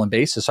 13 stolen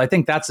bases. So I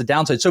think that's the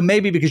downside. So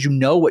maybe because you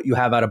know what you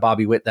have out of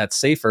Bobby Witt, that's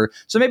safer.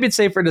 So maybe it's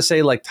safer to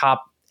say like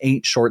top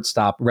 8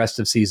 shortstop rest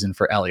of season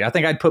for Ellie. I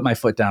think I'd put my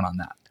foot down on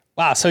that.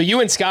 Wow, so you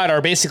and Scott are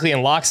basically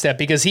in lockstep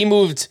because he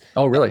moved.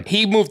 Oh, really?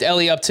 He moved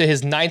Ellie up to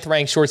his 9th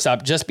ranked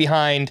shortstop, just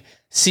behind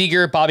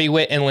Seager, Bobby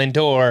Witt, and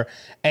Lindor.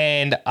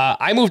 And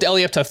I moved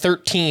Ellie up to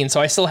 13, so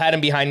I still had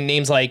him behind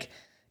names like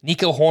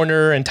Nico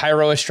Horner and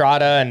Tyro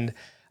Estrada, and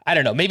I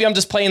don't know. Maybe I'm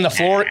just playing the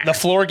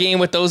floor game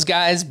with those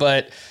guys,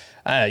 but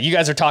you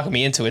guys are talking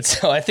me into it,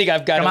 so I think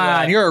I've got. Come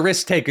on, you're a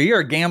risk taker. You're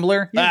a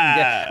gambler. You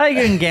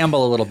can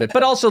gamble a little bit,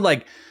 but also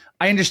like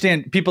I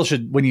understand people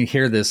should, when you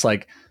hear this,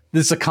 like.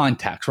 This is a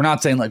context. We're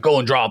not saying like go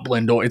and drop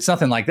Lindor. It's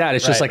nothing like that.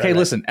 It's just like, hey,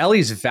 listen,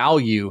 Ellie's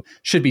value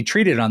should be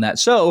treated on that.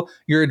 So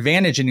your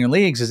advantage in your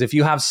leagues is if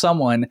you have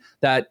someone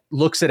that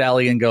looks at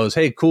Ellie and goes,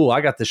 hey, cool,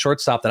 I got the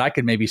shortstop that I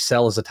could maybe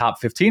sell as a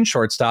top 15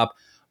 shortstop.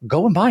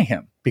 Go and buy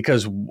him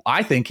because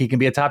I think he can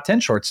be a top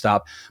 10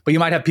 shortstop. But you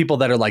might have people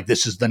that are like,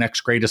 this is the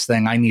next greatest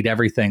thing. I need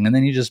everything. And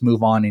then you just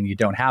move on and you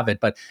don't have it.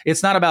 But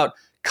it's not about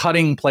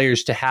cutting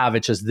players to have.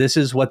 It's just this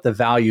is what the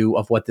value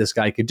of what this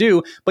guy could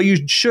do. But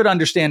you should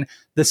understand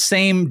the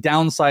same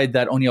downside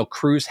that O'Neal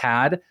Cruz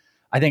had.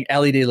 I think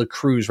Ellie De La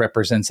Cruz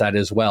represents that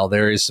as well.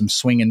 There is some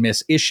swing and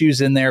miss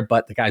issues in there,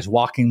 but the guy's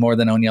walking more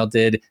than O'Neal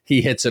did.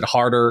 He hits it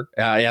harder,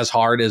 as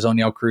hard as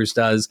O'Neal Cruz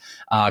does,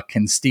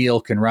 can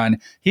steal, can run.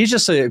 He's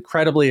just an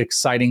incredibly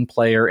exciting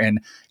player. And,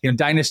 you know,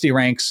 dynasty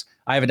ranks,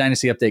 I have a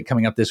dynasty update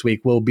coming up this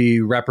week, will be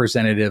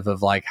representative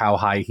of like how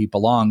high he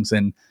belongs.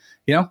 And,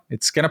 you know,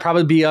 it's going to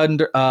probably be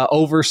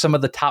over some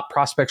of the top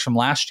prospects from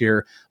last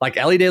year, like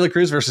Ellie De La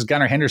Cruz versus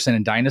Gunnar Henderson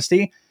in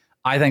Dynasty.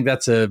 I think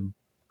that's a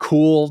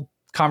cool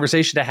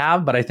conversation to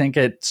have, but I think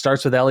it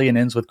starts with Ellie and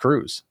ends with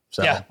Cruz.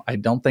 So yeah. I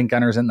don't think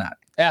Gunner's in that.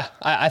 Yeah,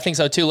 I think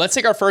so too. Let's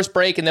take our first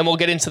break and then we'll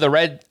get into the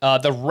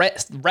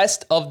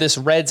rest of this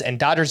Reds and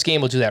Dodgers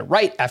game. We'll do that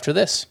right after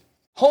this.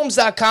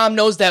 Homes.com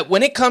knows that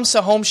when it comes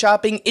to home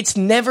shopping, it's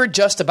never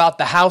just about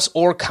the house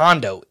or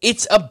condo.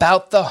 It's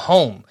about the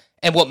home.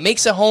 And what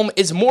makes a home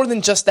is more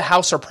than just the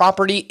house or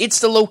property,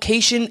 it's the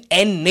location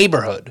and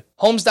neighborhood.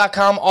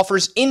 Homes.com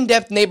offers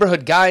in-depth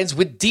neighborhood guides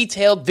with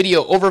detailed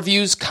video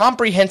overviews,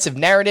 comprehensive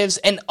narratives,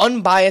 and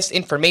unbiased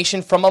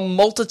information from a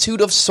multitude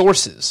of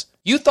sources.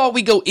 You thought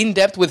we'd go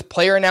in-depth with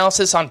player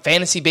analysis on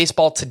fantasy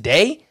baseball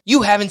today?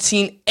 You haven't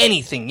seen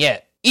anything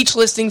yet. Each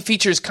listing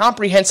features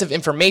comprehensive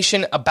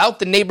information about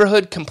the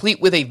neighborhood,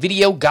 complete with a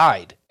video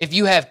guide. If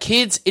you have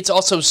kids, it's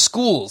also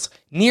schools,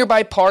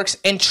 nearby parks,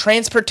 and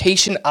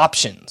transportation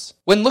options.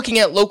 When looking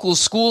at local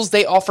schools,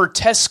 they offer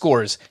test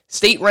scores,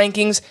 state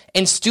rankings,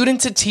 and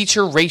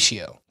student-to-teacher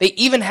ratio. They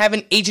even have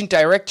an agent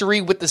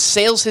directory with the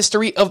sales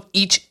history of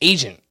each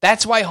agent.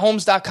 That's why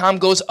Homes.com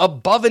goes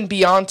above and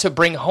beyond to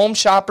bring home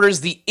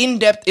shoppers the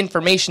in-depth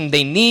information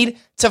they need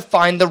to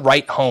find the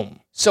right home.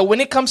 So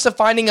when it comes to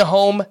finding a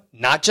home,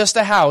 not just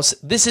a house,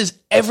 this is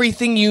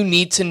everything you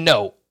need to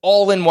know,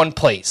 all in one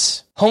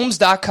place.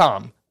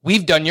 Homes.com.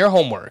 We've done your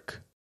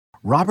homework.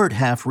 Robert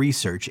Half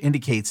research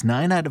indicates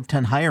 9 out of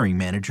 10 hiring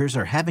managers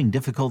are having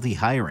difficulty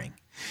hiring.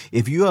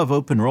 If you have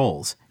open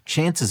roles,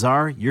 chances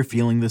are you're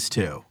feeling this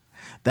too.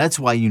 That's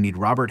why you need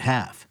Robert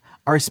Half.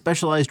 Our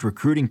specialized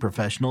recruiting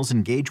professionals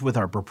engage with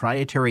our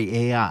proprietary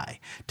AI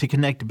to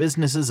connect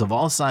businesses of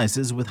all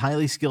sizes with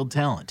highly skilled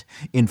talent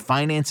in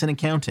finance and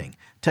accounting,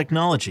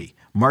 technology,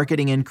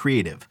 marketing and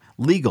creative,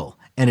 legal,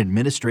 and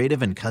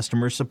administrative and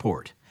customer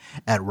support.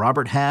 At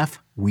Robert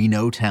Half, we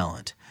know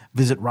talent.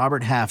 Visit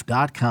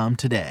roberthalf.com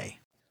today.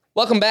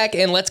 Welcome back,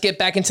 and let's get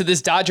back into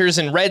this Dodgers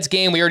and Reds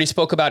game. We already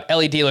spoke about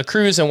Ellie De La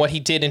Cruz and what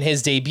he did in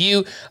his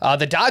debut.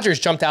 The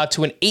Dodgers jumped out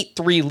to an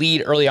 8-3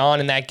 lead early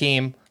on in that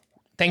game.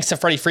 Thanks to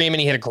Freddie Freeman,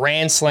 he hit a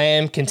grand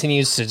slam,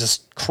 continues to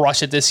just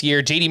crush it this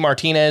year. JD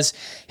Martinez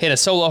hit a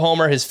solo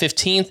homer, his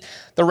 15th.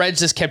 The Reds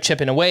just kept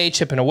chipping away.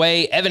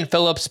 Evan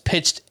Phillips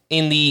pitched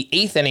in the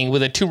 8th inning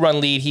with a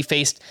 2-run lead. He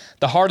faced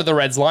the heart of the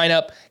Reds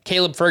lineup.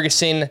 Caleb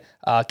Ferguson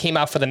came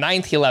out for the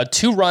 9th. He allowed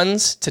 2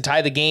 runs to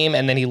tie the game,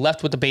 and then he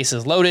left with the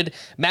bases loaded.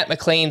 Matt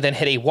McClain then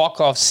hit a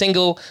walk-off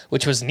single,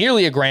 which was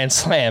nearly a grand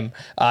slam.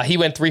 He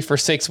went 3 for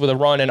 6 with a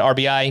run and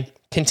RBI.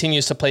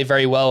 Continues to play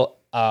very well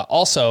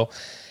also.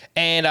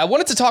 And I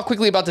wanted to talk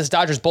quickly about this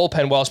Dodgers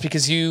bullpen, Welsh,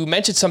 because you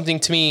mentioned something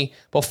to me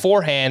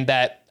beforehand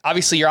that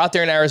obviously you're out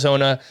there in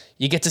Arizona.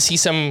 You get to see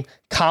some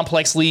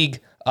complex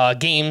league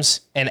games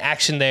and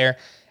action there.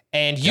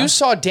 And you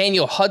saw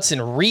Daniel Hudson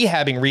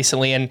rehabbing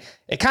recently, and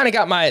it kind of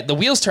got the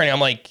wheels turning. I'm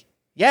like,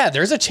 yeah,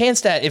 there's a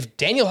chance that if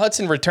Daniel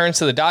Hudson returns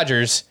to the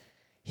Dodgers,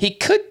 he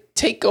could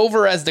take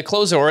over as the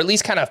closer, or at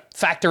least kind of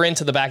factor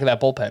into the back of that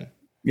bullpen.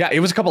 Yeah,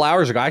 it was a couple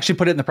hours ago. I actually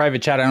put it in the private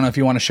chat. I don't know if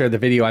you want to share the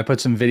video. I put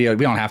some video.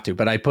 We don't have to,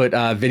 but I put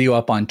a video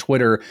up on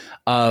Twitter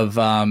of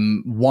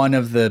one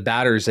of the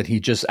batters that he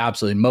just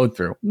absolutely mowed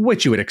through,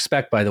 which you would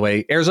expect, by the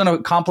way. Arizona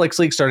Complex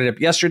League started up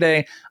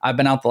yesterday. I've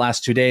been out the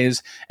last 2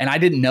 days, and I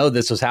didn't know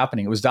this was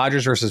happening. It was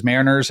Dodgers versus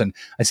Mariners, and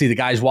I see the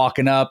guys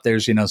walking up.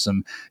 There's,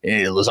 some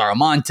Lazaro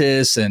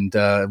Montes and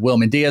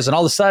Wilman Diaz, and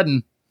all of a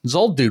sudden, this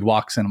old dude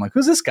walks in. I'm like,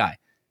 who's this guy?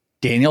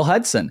 Daniel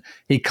Hudson.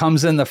 He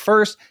comes in the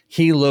first.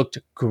 He looked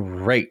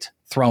great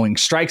throwing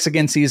strikes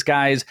against these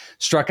guys,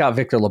 struck out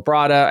Victor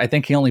Labrada. I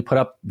think he only put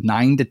up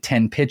 9 to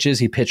 10 pitches.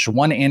 He pitched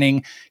 1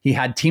 inning. He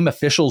had team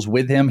officials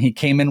with him. He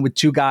came in with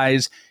 2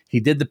 guys.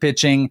 He did the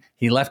pitching.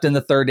 He left in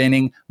the 3rd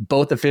inning.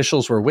 Both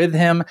officials were with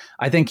him.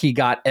 I think he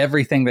got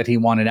everything that he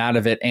wanted out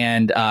of it.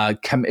 And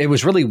it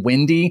was really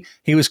windy.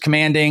 He was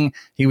commanding.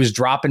 He was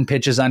dropping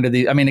pitches under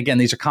again,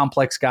 these are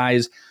complex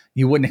guys.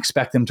 You wouldn't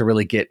expect them to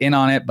really get in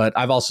on it, but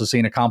I've also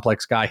seen a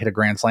complex guy hit a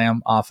grand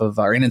slam off of,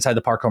 or an inside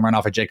the park home run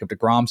off of Jacob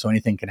DeGrom, so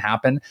anything can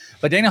happen.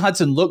 But Daniel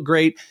Hudson looked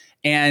great,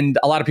 and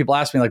a lot of people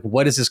ask me, like,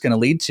 what is this going to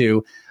lead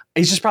to?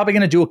 He's just probably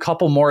going to do a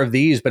couple more of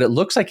these, but it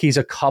looks like he's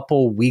a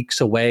couple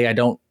weeks away. I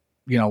don't,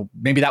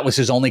 maybe that was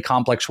his only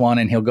complex one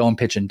and he'll go and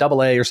pitch in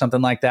AA or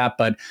something like that,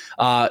 but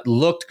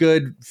looked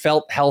good,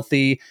 felt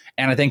healthy,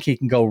 and I think he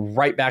can go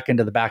right back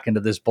into the back end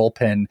of this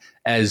bullpen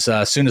as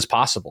soon as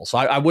possible. So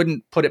I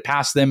wouldn't put it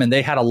past them, and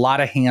they had a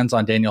lot of hands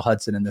on Daniel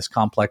Hudson in this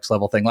complex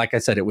level thing. Like I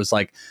said, it was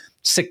like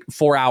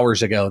 4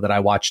 hours ago that I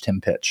watched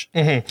him pitch.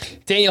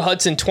 Mm-hmm. Daniel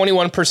Hudson,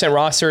 21%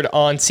 rostered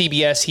on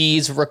CBS.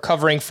 He's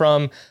recovering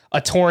from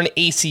a torn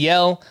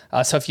ACL.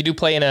 So if you do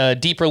play in a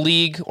deeper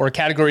league or a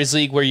categories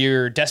league where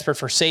you're desperate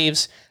for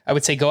saves, I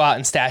would say go out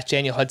and stash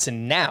Daniel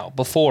Hudson now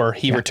before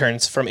he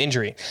returns from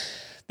injury.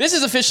 This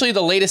is officially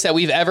the latest that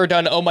we've ever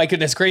done, oh my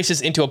goodness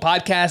gracious, into a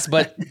podcast,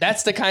 but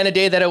that's the kind of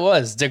day that it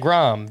was.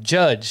 DeGrom,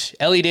 Judge,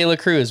 Elly De La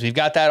Cruz. We've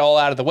got that all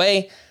out of the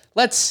way.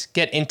 Let's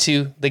get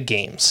into the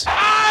games.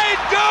 I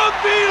don't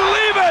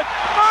believe it!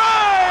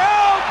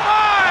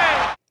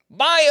 My, oh my!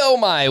 My, oh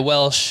my,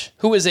 Welsh.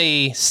 Who is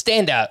a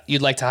standout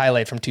you'd like to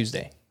highlight from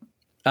Tuesday?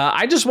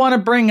 I just want to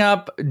bring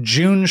up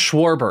June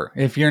Schwarber.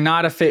 If you're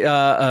not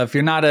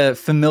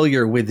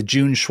familiar with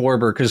June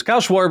Schwarber, because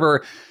Kyle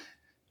Schwarber,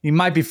 you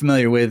might be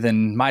familiar with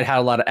and might have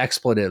a lot of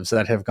expletives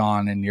that have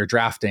gone in your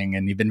drafting,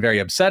 and you've been very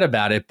upset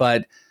about it,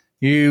 but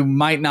you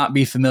might not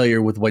be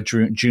familiar with what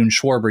June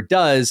Schwarber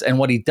does. And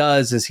what he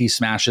does is he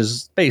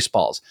smashes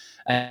baseballs.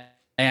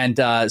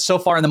 And so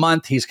far in the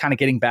month, he's kind of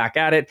getting back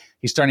at it.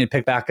 He's starting to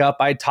pick back up.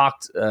 I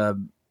talked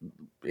on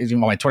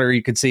my Twitter,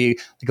 you could see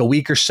like a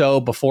week or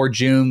so before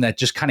June that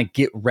just kind of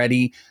get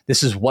ready.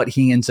 This is what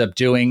he ends up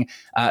doing.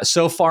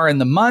 So far in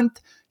the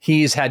month,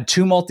 he's had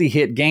 2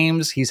 multi-hit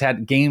games. He's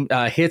had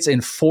hits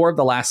in 4 of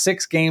the last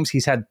 6 games.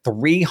 He's had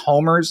 3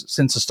 homers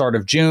since the start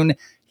of June.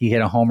 He hit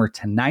a homer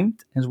tonight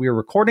as we were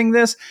recording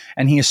this,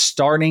 and he is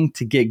starting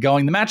to get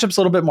going. The matchup's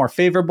a little bit more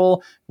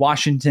favorable,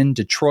 Washington,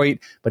 Detroit,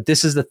 but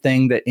this is the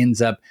thing that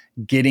ends up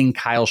getting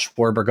Kyle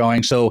Schwarber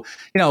going. So,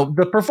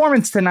 the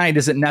performance tonight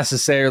isn't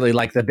necessarily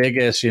like the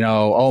biggest,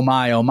 oh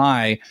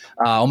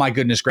my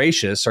goodness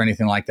gracious or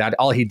anything like that.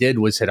 All he did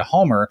was hit a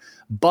homer,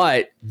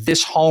 but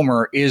this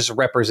homer is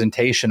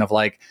representation of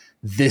like,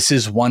 this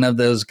is one of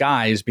those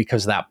guys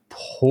because of that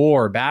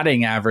poor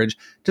batting average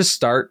to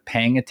start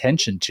paying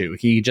attention to.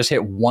 He just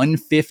hit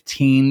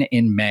 115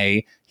 in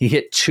May. He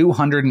hit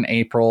 200 in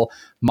April,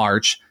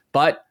 March.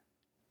 But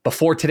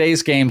before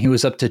today's game, he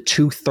was up to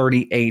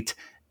 238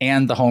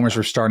 and the homers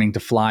were starting to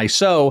fly.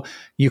 So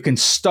you can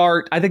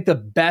start. I think the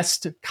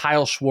best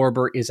Kyle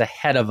Schwarber is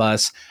ahead of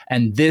us.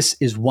 And this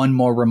is one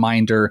more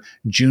reminder.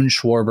 June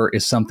Schwarber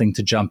is something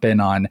to jump in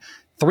on.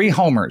 3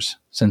 homers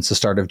since the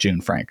start of June,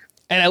 Frank.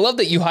 And I love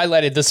that you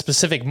highlighted the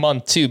specific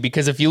month, too,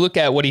 because if you look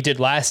at what he did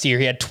last year,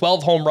 he had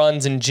 12 home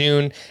runs in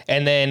June.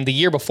 And then the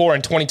year before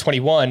in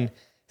 2021,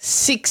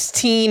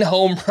 16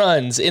 home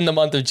runs in the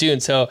month of June.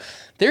 So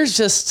there's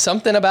just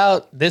something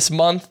about this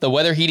month, the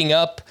weather heating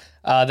up,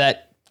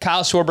 that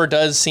Kyle Schwarber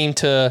does seem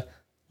to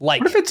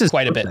like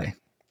quite a bit.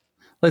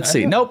 Let's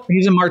see. Nope.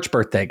 He's a March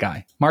birthday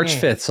guy. March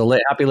 5th. So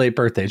happy late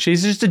birthday.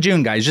 She's just a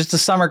June guy. He's just a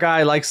summer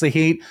guy. Likes the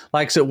heat.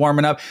 Likes it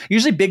warming up.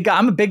 Usually big guy.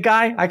 I'm a big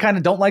guy. I kind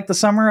of don't like the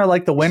summer. I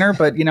like the winter.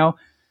 But,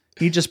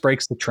 he just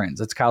breaks the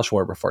trends. It's Kyle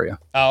Schwarber for you.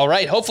 All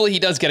right. Hopefully he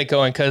does get it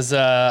going because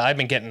I've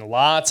been getting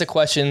lots of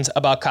questions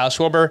about Kyle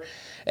Schwarber.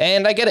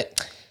 And I get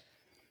it.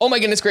 Oh my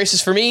goodness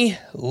gracious for me,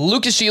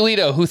 Lucas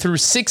Giolito, who threw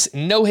 6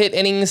 no-hit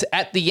innings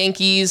at the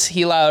Yankees.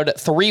 He allowed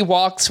 3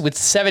 walks with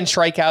 7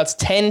 strikeouts,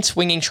 10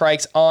 swinging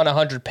strikes on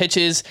 100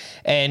 pitches,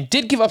 and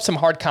did give up some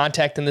hard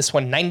contact in this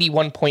one,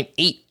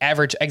 91.8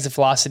 average exit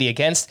velocity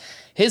against.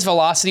 His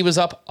velocity was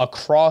up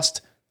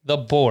across the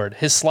board.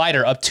 His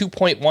slider up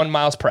 2.1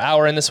 miles per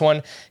hour in this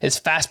one. His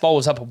fastball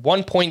was up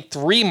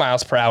 1.3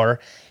 miles per hour.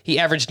 He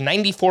averaged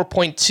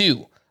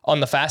 94.2 on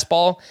the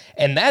fastball,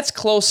 and that's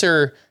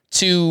closer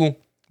to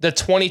the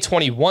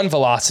 2021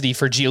 velocity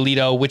for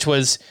Giolito, which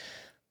was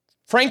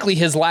frankly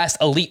his last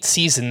elite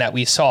season that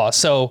we saw.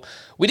 So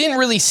we didn't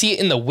really see it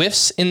in the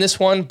whiffs in this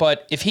one,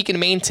 but if he can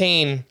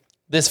maintain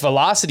this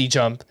velocity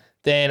jump,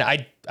 then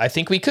I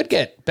think we could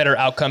get better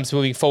outcomes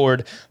moving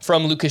forward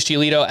from Lucas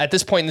Giolito. At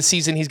this point in the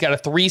season, he's got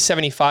a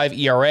 3.75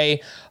 ERA,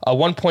 a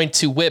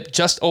 1.2 whip,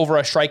 just over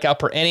a strikeout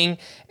per inning.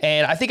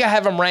 And I think I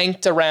have him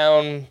ranked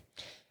around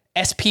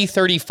SP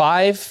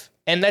 35,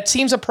 and that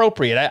seems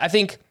appropriate. I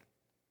think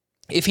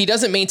if he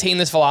doesn't maintain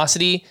this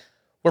velocity,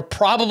 we're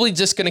probably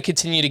just going to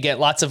continue to get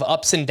lots of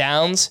ups and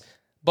downs.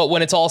 But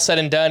when it's all said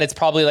and done, it's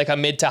probably like a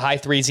mid to high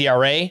 3s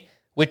ERA,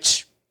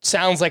 which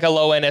sounds like a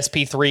low-end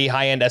SP3,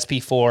 high-end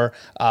SP4.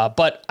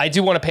 But I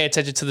do want to pay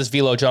attention to this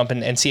velo jump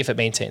and see if it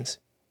maintains.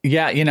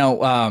 Yeah,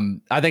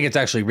 I think it's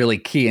actually really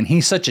key. And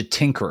he's such a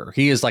tinkerer.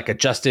 He is like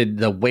adjusted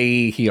the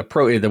way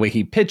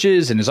he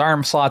pitches and his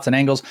arm slots and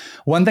angles.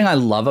 One thing I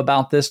love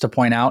about this to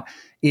point out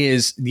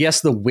is, yes,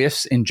 the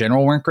whiffs in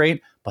general weren't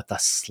great, but the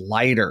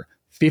slider,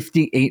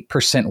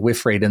 58%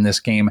 whiff rate in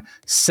this game.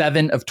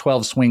 7 of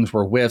 12 swings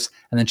were whiffs.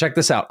 And then check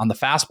this out. On the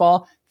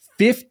fastball,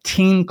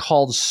 15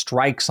 called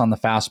strikes on the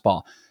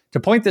fastball. To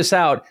point this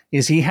out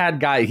is he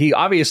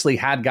obviously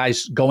had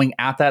guys going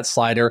at that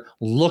slider,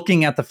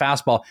 looking at the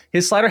fastball.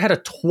 His slider had a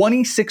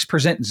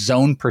 26%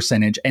 zone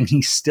percentage, and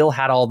he still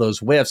had all those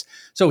whiffs.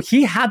 So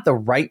he had the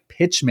right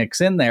pitch mix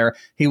in there.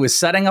 He was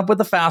setting up with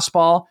the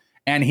fastball,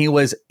 and he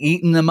was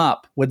eating them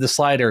up with the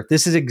slider.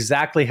 This is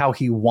exactly how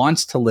he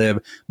wants to live.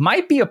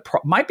 Might be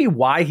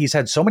why he's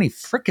had so many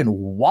freaking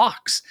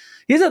walks.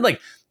 He's had like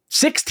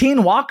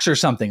 16 walks or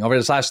something over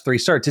his last 3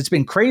 starts. It's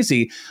been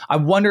crazy. I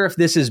wonder if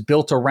this is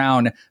built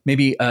around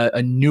maybe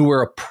a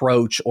newer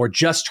approach, or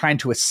just trying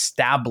to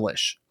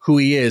establish who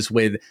he is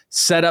with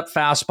setup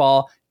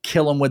fastball,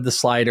 kill him with the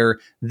slider.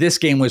 This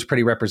game was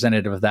pretty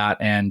representative of that,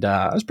 and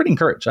I was pretty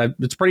encouraged.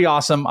 It's pretty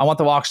awesome. I want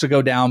the walks to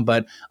go down,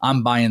 but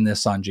I'm buying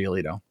this on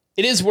Giolito.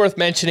 It is worth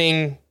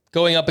mentioning,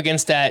 going up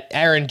against that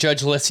Aaron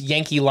Judge-less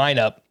Yankee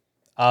lineup,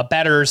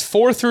 batters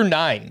 4 through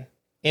 9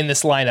 in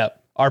this lineup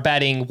are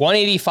batting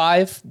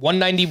 185,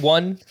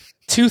 191,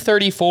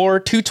 234,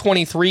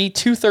 223,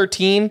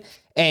 213,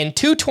 and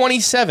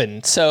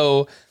 227.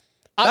 So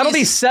that'll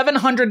be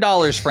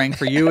 $700, Frank,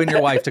 for you and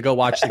your wife to go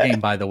watch the game,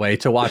 by the way,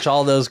 to watch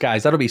all those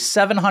guys. That'll be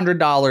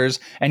 $700,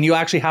 and you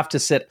actually have to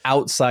sit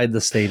outside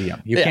the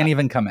stadium. You can't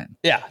even come in.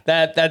 Yeah,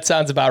 that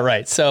sounds about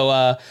right.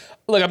 So,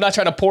 look, I'm not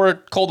trying to pour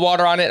cold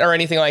water on it or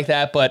anything like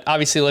that, but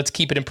obviously let's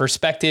keep it in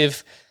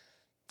perspective.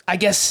 I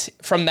guess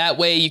from that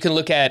way you can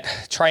look at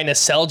trying to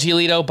sell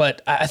Giolito,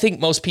 but I think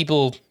most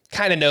people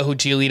kind of know who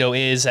Giolito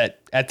is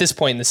at this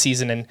point in the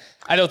season, and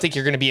I don't think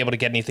you're going to be able to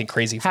get anything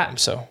crazy from him.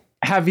 So,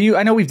 have you?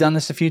 I know we've done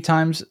this a few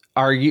times.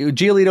 Are you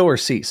Giolito or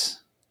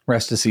Cease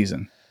rest of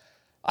season?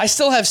 I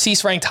still have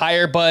Cease ranked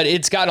higher, but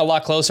it's gotten a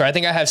lot closer. I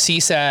think I have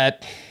Cease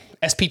at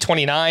SP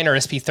 29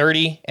 or SP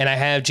 30, and I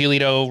have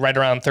Giolito right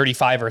around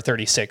 35 or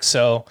 36.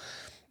 So,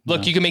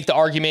 look, you can make the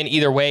argument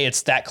either way.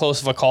 It's that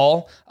close of a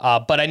call.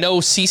 But I know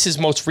Cease's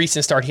most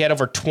recent start, he had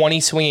over 20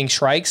 swinging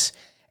strikes.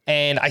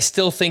 And I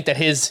still think that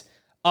his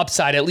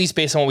upside, at least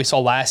based on what we saw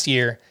last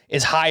year,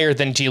 is higher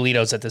than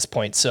Giolito's at this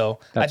point. So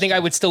I think I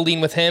would still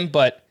lean with him,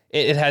 but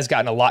it has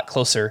gotten a lot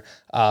closer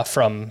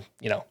from,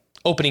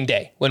 opening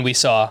day when we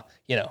saw,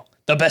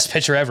 the best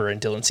pitcher ever in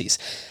Dylan Cease.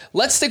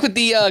 Let's stick with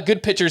the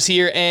good pitchers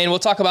here, and we'll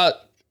talk about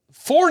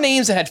 4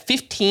 names that had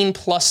 15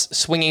 plus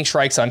swinging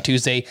strikes on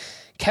Tuesday.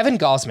 Kevin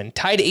Gausman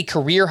tied a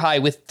career high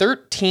with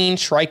 13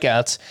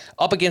 strikeouts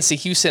up against the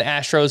Houston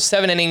Astros.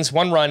 7 innings,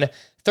 1 run,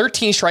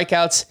 13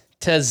 strikeouts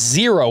to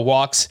 0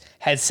 walks,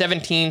 had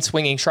 17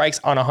 swinging strikes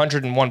on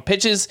 101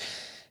 pitches.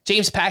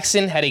 James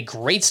Paxton had a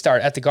great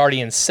start at the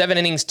Guardians. 7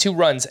 innings, 2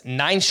 runs,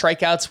 9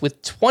 strikeouts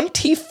with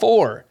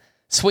 24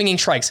 swinging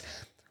strikes.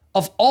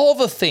 Of all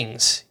the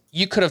things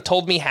you could have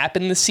told me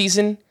happened this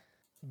season,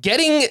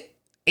 getting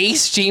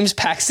ace James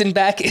Paxton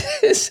back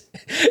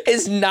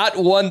is not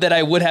one that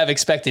I would have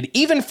expected,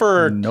 even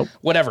for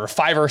whatever,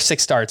 5 or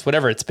 6 starts,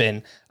 whatever it's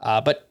been.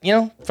 But,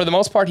 for the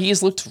most part, he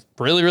has looked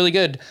really, really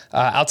good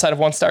outside of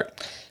 1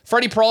 start.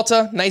 Freddie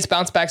Peralta, nice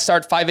bounce back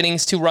start, 5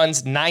 innings, 2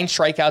 runs, 9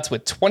 strikeouts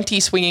with 20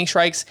 swinging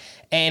strikes.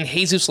 And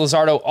Jesus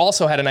Luzardo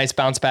also had a nice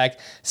bounce back,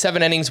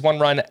 7 innings, 1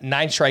 run,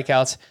 9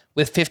 strikeouts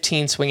with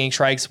 15 swinging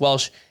strikes.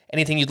 Welsh,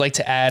 anything you'd like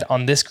to add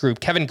on this group?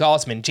 Kevin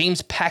Gausman,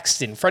 James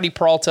Paxton, Freddie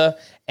Peralta,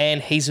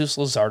 and Jesus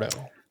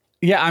Luzardo.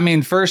 Yeah, I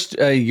mean, first,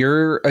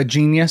 you're a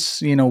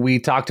genius. We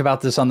talked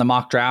about this on the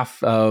mock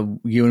draft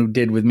you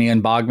did with me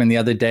and Bogman the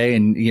other day,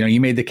 and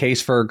you made the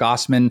case for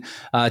Gausman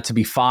to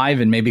be 5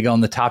 and maybe go in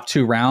the top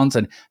 2 rounds,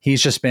 and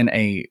he's just been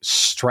a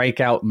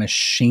strikeout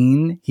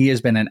machine. He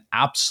has been an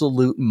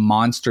absolute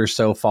monster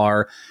so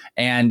far,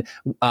 and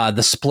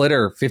the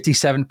splitter,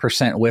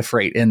 57% whiff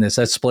rate in this.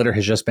 That splitter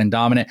has just been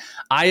dominant.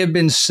 I have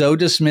been so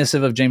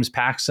dismissive of James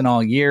Paxton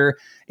all year.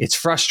 It's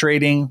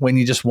frustrating when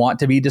you just want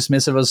to be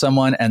dismissive of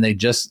someone and they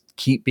just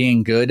keep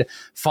being good.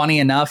 Funny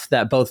enough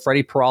that both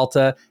Freddie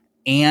Peralta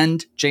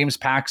and James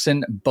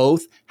Paxton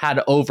both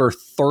had over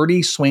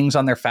 30 swings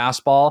on their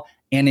fastball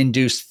and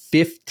induced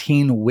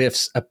 15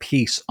 whiffs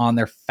apiece on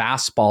their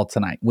fastball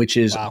tonight, which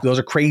is, those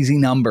are crazy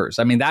numbers.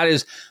 I mean, that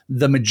is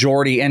the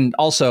majority. And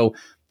also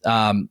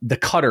the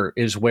cutter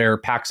is where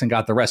Paxton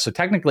got the rest. So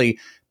technically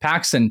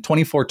Paxton,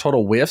 24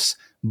 total whiffs,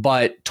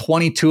 but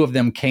 22 of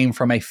them came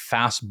from a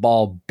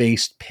fastball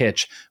based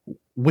pitch,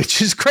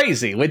 which is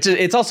crazy,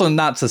 it's also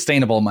not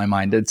sustainable in my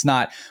mind. It's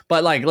not,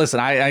 but like, listen,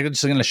 I'm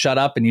just going to shut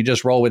up and you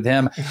just roll with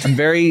him. I'm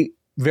very,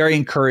 very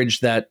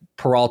encouraged that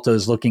Peralta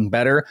is looking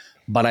better,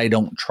 but I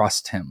don't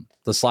trust him.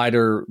 The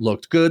slider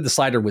looked good. The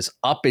slider was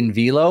up in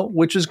velo,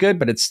 which is good,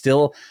 but it's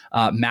still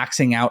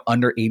maxing out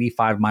under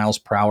 85 miles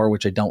per hour,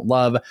 which I don't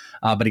love.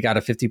 But he got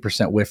a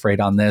 50% whiff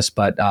rate on this.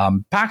 But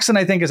Paxton,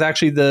 I think, is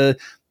actually the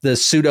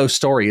pseudo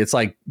story. It's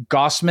like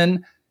Gausman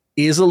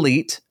is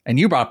elite. And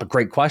you brought up a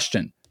great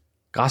question.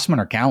 Gausman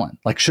or Gallen?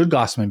 Like, should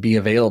Gausman be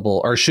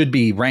available or should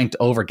be ranked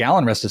over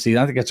Gallen rest of the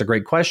season? I think that's a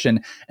great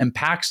question. And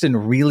Paxton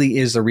really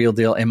is the real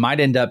deal. It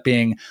might end up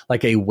being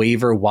like a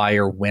waiver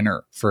wire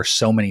winner for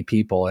so many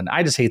people. And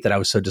I just hate that I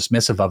was so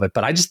dismissive of it,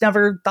 but I just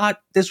never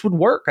thought this would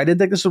work. I didn't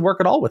think this would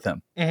work at all with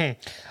him. Mm-hmm.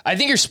 I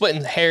think you're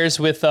splitting hairs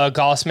with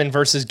Gausman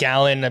versus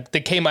Gallen.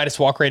 The K-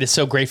 walk rate is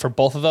so great for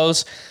both of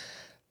those.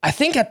 I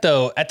think at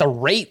the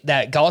rate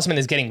that Gausman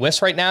is getting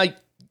whiffs right now,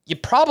 you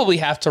probably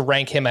have to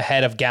rank him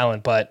ahead of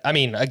Gallen. But I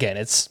mean, again,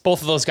 it's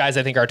both of those guys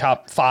I think are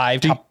top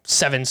 5, top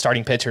 7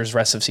 starting pitchers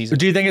rest of season.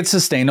 Do you think it's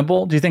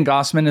sustainable? Do you think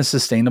Gausman is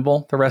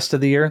sustainable the rest of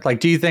the year?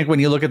 Like, do you think when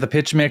you look at the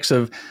pitch mix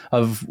of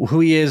who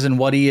he is and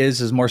what he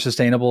is more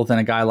sustainable than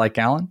a guy like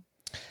Gallen?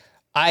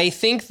 I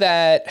think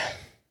that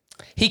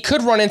he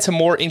could run into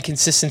more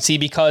inconsistency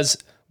because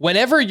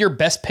whenever your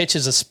best pitch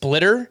is a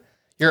splitter,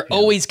 you're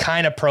always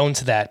kind of prone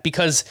to that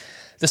because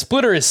the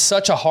splitter is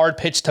such a hard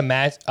pitch to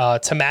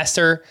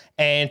master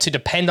and to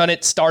depend on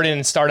it start in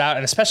and start out,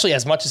 and especially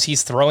as much as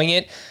he's throwing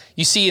it.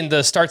 You see in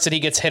the starts that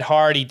he gets hit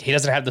hard, he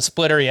doesn't have the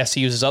splitter. He has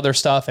to use his other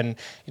stuff and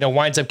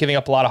winds up giving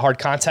up a lot of hard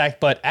contact.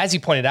 But as you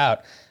pointed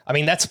out, I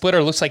mean, that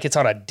splitter looks like it's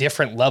on a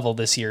different level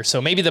this year.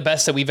 So maybe the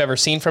best that we've ever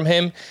seen from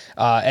him.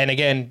 And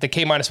again, the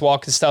K-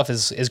 walk and stuff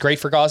is great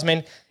for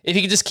Gausman. If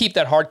he could just keep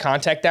that hard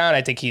contact down,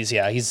 I think he's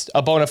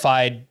a bona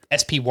fide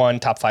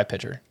SP1 top 5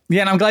 pitcher. Yeah,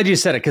 and I'm glad you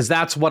said it because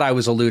that's what I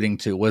was alluding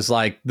to was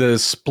like the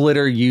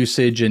splitter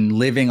usage and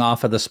living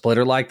off of the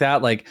splitter like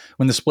that. Like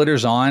when the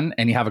splitter's on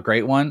and you have a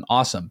great one,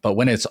 awesome. But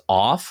when it's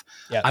off,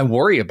 I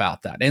worry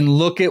about that. And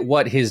look at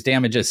what his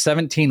damage is.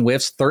 17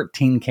 whiffs,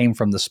 13 came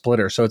from the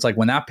splitter. So it's like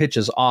when that pitch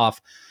is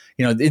off,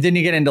 then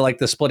you get into like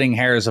the splitting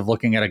hairs of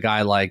looking at a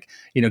guy like,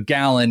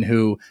 Gallen,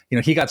 who,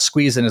 he got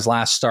squeezed in his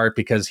last start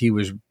because he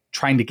was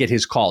trying to get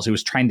his calls. He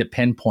was trying to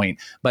pinpoint,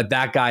 but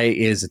that guy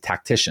is a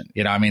tactician.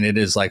 It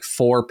is like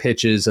 4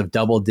 pitches of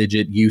double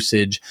digit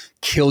usage,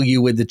 kill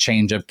you with the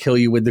changeup, kill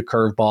you with the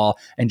curveball,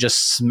 and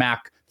just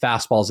smack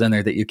fastballs in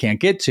there that you can't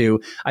get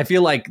to. I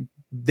feel like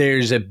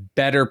there's a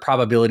better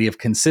probability of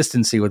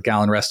consistency with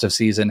Gallen rest of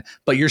season,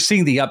 but you're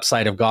seeing the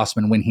upside of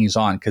Gausman when he's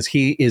on because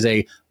he is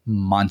a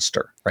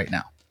monster right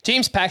now.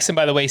 James Paxton,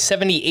 by the way,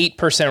 78%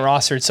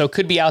 rostered, so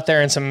could be out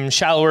there in some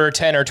shallower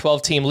 10 or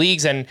 12 team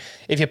leagues. And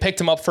if you picked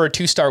him up for a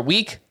 2-start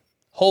week,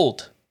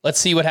 hold. Let's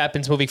see what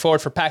happens moving forward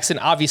for Paxton.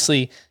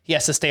 Obviously, he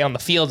has to stay on the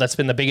field. That's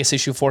been the biggest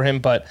issue for him.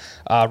 But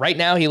right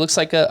now, he looks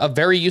like a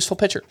very useful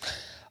pitcher.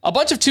 A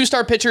bunch of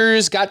 2-star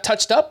pitchers got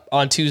touched up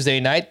on Tuesday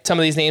night. Some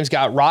of these names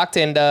got rocked.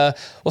 And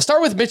we'll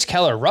start with Mitch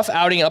Keller. Rough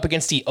outing up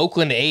against the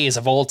Oakland A's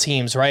of all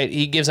teams, right?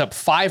 He gives up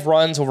 5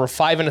 runs over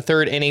 5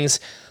 1/3 innings.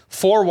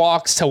 4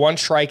 walks to 1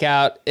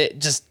 strikeout. It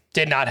just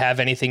did not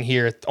have anything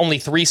here. Only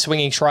 3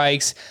 swinging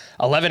strikes,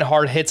 11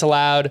 hard hits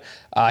allowed.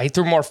 He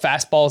threw more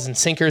fastballs and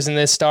sinkers in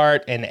this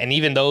start, and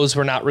even those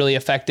were not really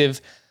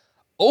effective.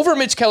 Over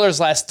Mitch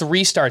Keller's last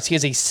 3 starts, he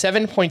has a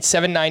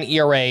 7.79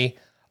 ERA,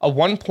 a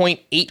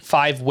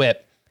 1.85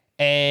 whip,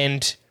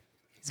 and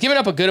he's given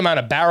up a good amount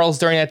of barrels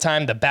during that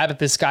time. The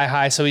BABIP is sky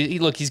high, so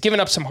he's given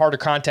up some harder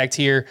contact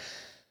here.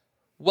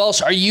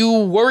 Welsh, are you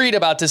worried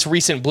about this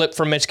recent blip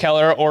from Mitch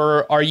Keller,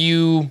 or are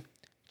you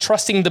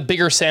trusting the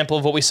bigger sample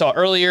of what we saw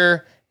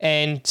earlier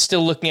and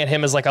still looking at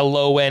him as like a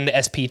low-end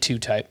SP2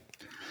 type?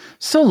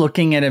 Still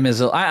looking at him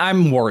as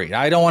I'm worried.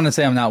 I don't want to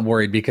say I'm not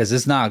worried because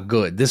it's not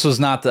good. This was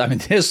not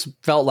this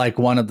felt like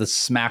one of the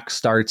smack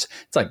starts.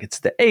 It's like, it's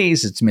the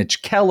A's, it's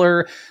Mitch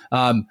Keller.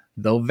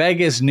 Though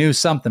Vegas knew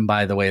something,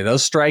 by the way,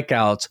 those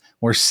strikeouts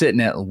were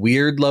sitting at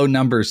weird low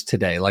numbers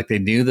today. Like they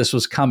knew this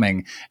was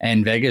coming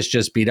and Vegas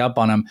just beat up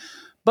on them.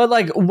 But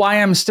like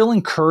why I'm still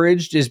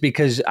encouraged is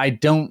because I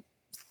don't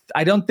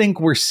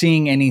think we're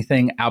seeing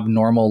anything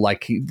abnormal.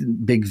 Like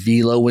big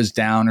velo was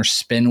down or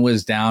spin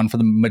was down for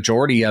the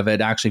majority of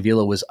it. Actually,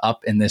 velo was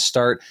up in this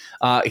start.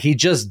 He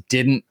just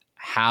didn't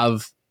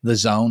have the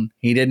zone.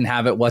 He didn't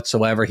have it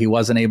whatsoever. He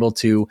wasn't able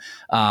to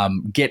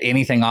get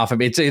anything off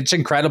of it. It's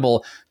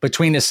incredible.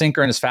 Between his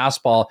sinker and his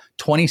fastball,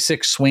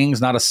 26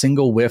 swings, not a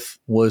single whiff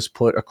was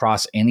put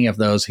across any of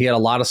those. He had a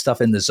lot of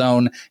stuff in the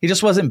zone. He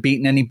just wasn't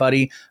beating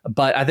anybody.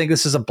 But I think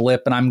this is a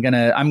blip, and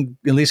I'm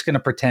at least gonna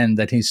pretend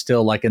that he's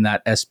still like in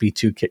that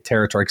SB2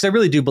 territory, because I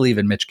really do believe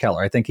in Mitch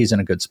Keller. I think he's in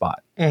a good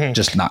spot,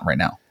 just not right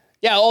now.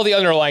 Yeah, all the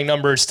underlying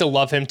numbers still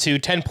love him too.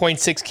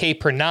 10.6 K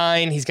per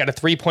 9. He's got a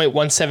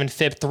 3.17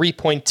 FIP,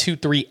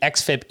 3.23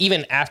 xFIP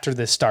even after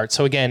this start.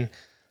 So again,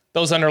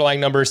 those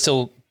underlying numbers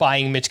still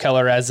buying Mitch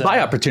Keller as a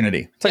buy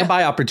opportunity. It's like a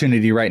buy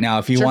opportunity right now.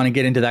 If you want to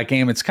get into that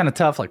game, it's kind of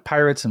tough, like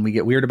Pirates, and we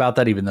get weird about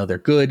that, even though they're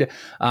good.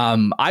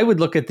 I would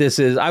look at this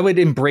as, I would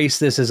embrace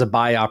this as a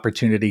buy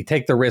opportunity.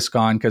 Take the risk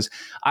on, because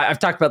I've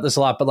talked about this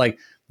a lot, but like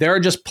there are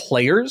just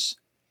players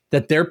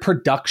that their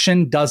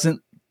production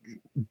doesn't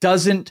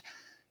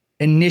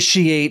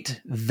initiate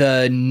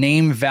the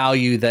name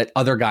value that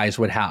other guys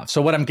would have.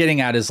 So what I'm getting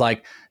at is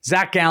like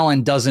Zach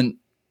Gallen doesn't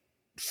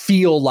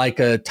feel like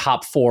a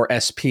top 4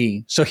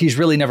 SP. So he's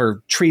really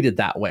never treated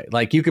that way.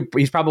 Like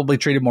he's probably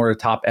treated more a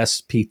top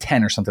SP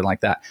 10 or something like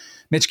that.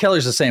 Mitch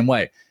Keller's the same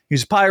way.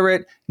 He's a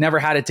Pirate, never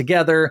had it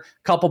together,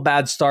 couple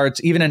bad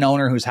starts. Even an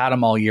owner who's had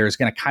him all year is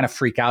going to kind of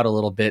freak out a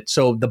little bit.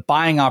 So the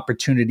buying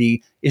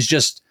opportunity is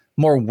just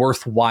more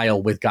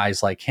worthwhile with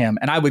guys like him.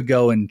 And I would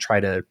go and try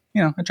to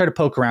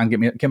poke around,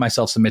 get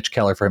myself some Mitch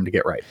Keller for him to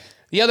get right.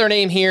 The other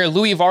name here,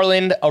 Louis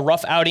Varland, a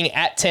rough outing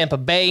at Tampa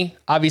Bay.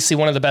 Obviously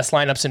one of the best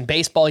lineups in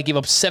baseball. He gave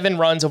up 7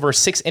 runs over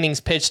 6 innings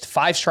pitched,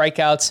 5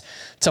 strikeouts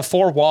to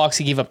 4 walks.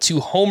 He gave up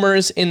 2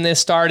 homers in this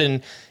start,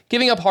 and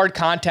giving up hard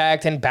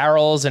contact and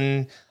barrels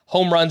and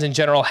home runs in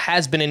general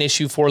has been an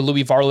issue for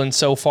Louis Varland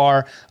so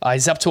far.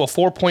 He's up to a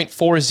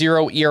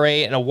 4.40 ERA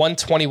and a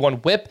 121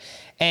 whip.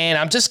 And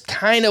I'm just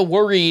kind of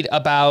worried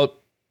about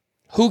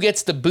who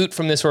gets the boot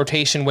from this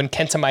rotation when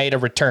Kenta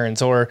Maeda returns.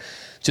 Or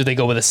do they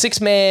go with a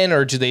 6-man,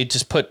 or do they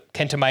just put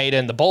Kenta Maeda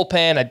in the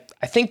bullpen?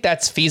 I think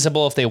that's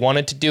feasible if they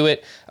wanted to do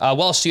it.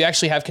 Welsh, do you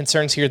actually have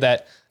concerns here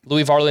that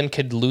Louis Varland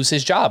could lose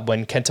his job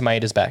when Kenta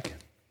Maeda is back?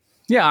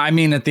 Yeah, I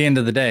mean, at the end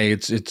of the day,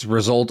 it's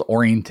result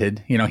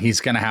oriented. He's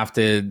going to have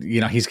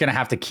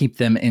to keep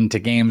them into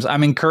games.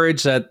 I'm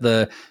encouraged that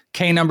the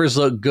K numbers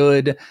look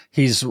good.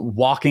 He's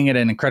walking at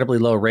an incredibly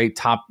low rate,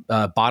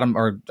 bottom,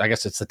 or I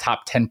guess it's the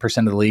top 10%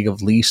 of the league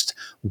of least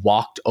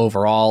walked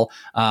overall.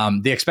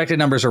 The expected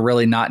numbers are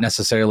really not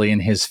necessarily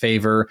in his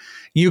favor.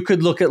 You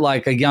could look at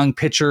like a young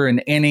pitcher in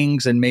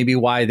innings and maybe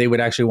why they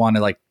would actually want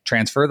to like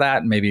transfer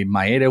that. Maybe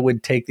Maeda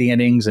would take the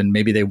innings, and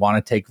maybe they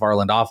want to take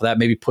Varland off of that,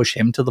 maybe push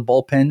him to the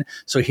bullpen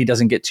so he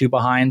doesn't get too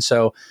behind.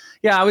 So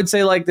yeah, I would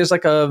say like there's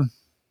like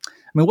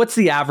what's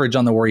the average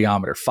on the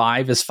worryometer?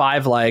 5? Is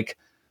 5 like,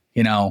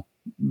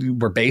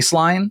 we're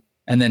baseline,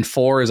 and then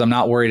 4 is I'm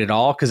not worried at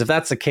all? Because if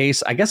that's the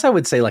case, I guess I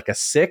would say like a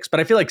 6, but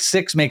I feel like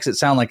 6 makes it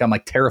sound like I'm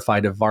like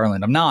terrified of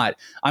Varland. I'm not.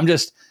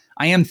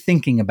 I am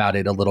thinking about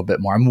it a little bit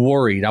more. I'm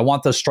worried. I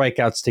want those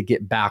strikeouts to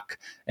get back,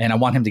 and I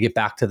want him to get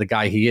back to the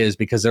guy he is,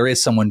 because there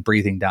is someone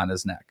breathing down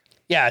his neck.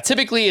 Yeah,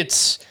 typically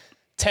it's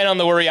 10 on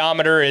the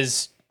worryometer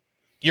is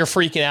you're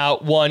freaking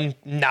out, 1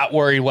 not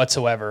worried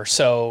whatsoever.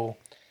 So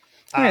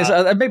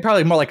I'd be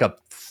probably more like a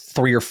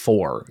 3 or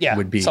 4.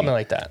 Would be something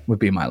like that. Would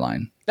be my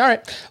line. All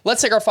right,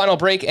 let's take our final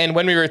break, and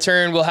when we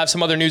return, we'll have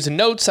some other news and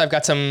notes. I've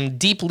got some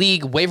deep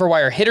league waiver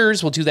wire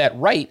hitters. We'll do that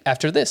right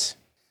after this.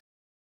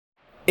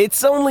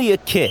 It's only a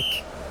kick,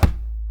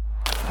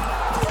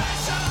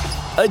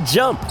 a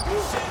jump,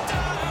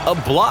 a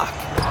block.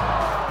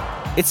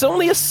 It's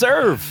only a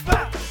serve.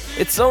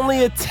 It's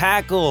only a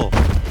tackle,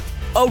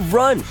 a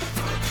run.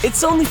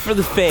 It's only for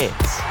the fans.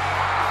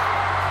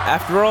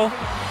 After all,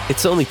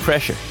 it's only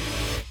pressure.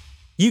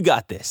 You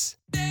got this.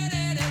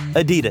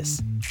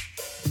 Adidas.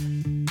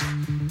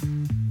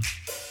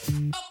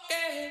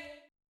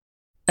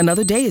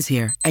 Another day is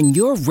here, and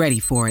you're ready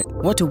for it.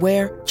 What to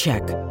wear?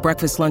 Check.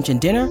 Breakfast, lunch, and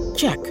dinner?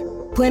 Check.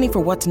 Planning for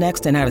what's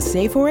next and how to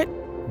save for it?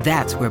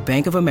 That's where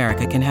Bank of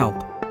America can help.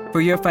 For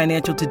your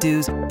financial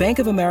to-dos, Bank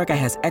of America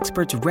has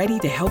experts ready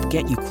to help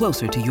get you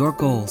closer to your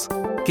goals.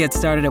 Get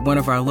started at one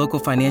of our local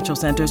financial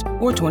centers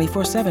or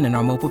 24/7 in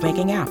our mobile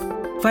banking app.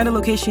 Find a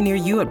location near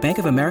you at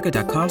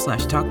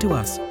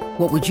bankofamerica.com/talktous.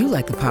 What would you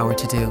like the power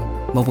to do?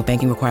 Mobile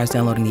banking requires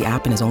downloading the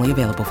app and is only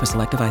available for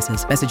select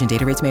devices. Message and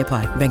data rates may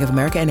apply. Bank of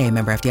America NA,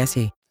 member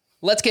FDIC.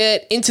 Let's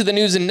get into the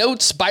news and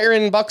notes.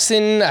 Byron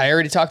Buxton, I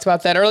already talked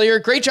about that earlier.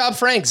 Great job,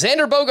 Frank.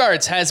 Xander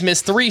Bogaerts has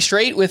missed 3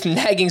 straight with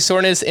nagging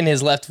soreness in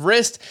his left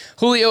wrist.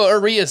 Julio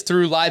Urias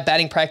threw live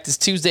batting practice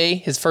Tuesday,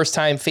 his first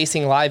time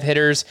facing live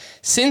hitters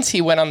since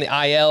he went on the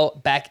IL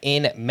back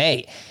in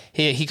May.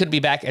 He could be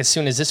back as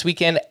soon as this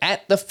weekend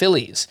at the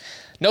Phillies.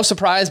 No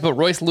surprise, but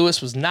Royce Lewis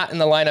was not in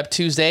the lineup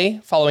Tuesday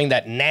following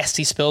that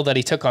nasty spill that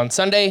he took on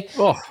Sunday.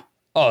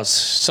 Oh, it's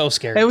so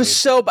scary. It was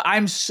so.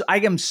 I'm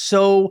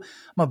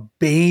a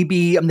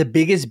baby. I'm the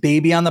biggest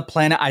baby on the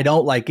planet. I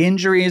don't like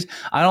injuries.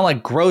 I don't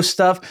like gross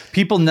stuff.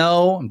 People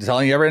know. I'm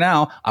telling you right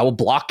now. I will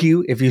block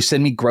you if you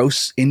send me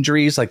gross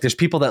injuries. Like there's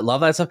people that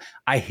love that stuff.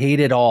 I hate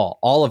it all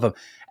of them.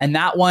 And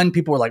that one,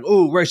 people were like,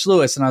 "Oh, Rice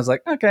Lewis," and I was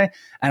like, "Okay."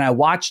 And I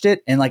watched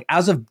it, and like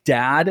as a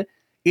dad,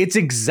 it's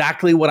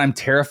exactly what I'm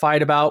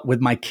terrified about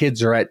with my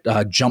kids are at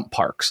jump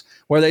parks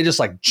where they just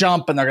like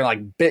jump and they're gonna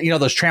like,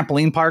 those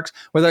trampoline parks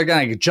where they're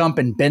gonna jump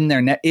and bend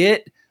their neck.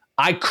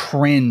 I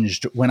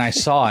cringed when I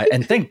saw it,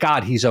 and thank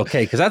God he's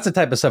okay because that's the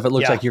type of stuff it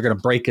looks like you're gonna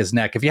break his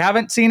neck. If you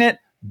haven't seen it,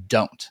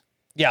 don't.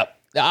 Yeah.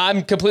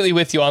 I'm completely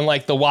with you on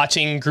like the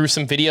watching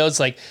gruesome videos.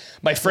 Like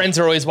my friends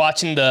are always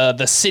watching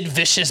the Sid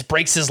Vicious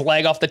breaks his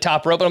leg off the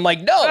top rope. And I'm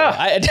like, no,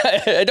 I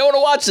don't want to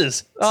watch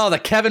this. Oh, the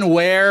Kevin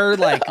Ware,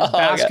 like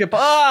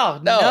basketball. Oh,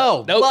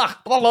 no. Nope.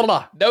 Blah,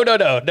 blah,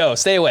 blah. No.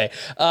 Stay away.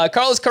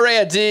 Carlos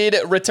Correa did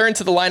return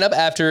to the lineup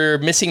after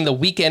missing the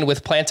weekend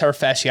with plantar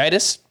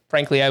fasciitis.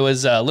 Frankly, I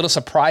was a little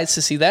surprised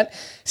to see that.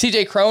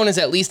 CJ Cron is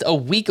at least a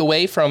week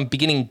away from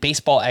beginning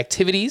baseball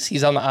activities.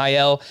 He's on the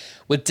IL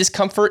with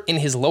discomfort in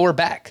his lower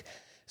back.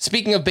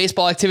 Speaking of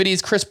baseball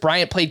activities, Chris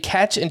Bryant played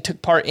catch and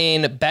took part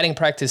in batting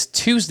practice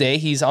Tuesday.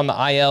 He's on the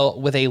IL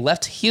with a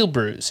left heel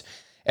bruise.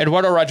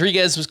 Eduardo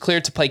Rodriguez was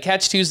cleared to play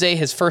catch Tuesday,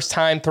 his first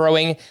time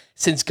throwing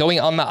since going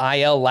on the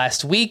IL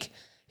last week.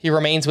 He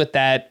remains with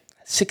that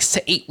 6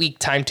 to 8 week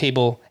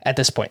timetable at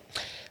this point.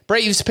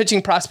 Braves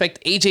pitching prospect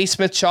A.J.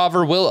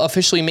 Smith-Shawver will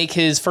officially make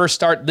his first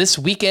start this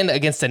weekend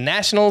against the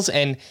Nationals.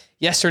 And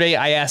yesterday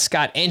I asked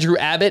Scott Andrew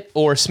Abbott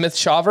or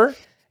Smith-Shawver.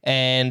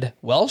 And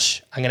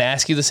Welsh, I'm going to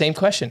ask you the same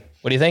question.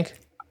 What do you think?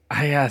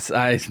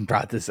 I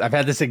brought this. I've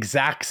had this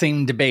exact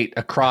same debate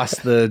across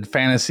the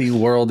fantasy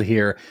world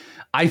here.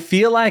 I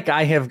feel like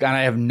I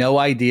have no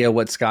idea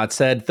what Scott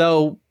said,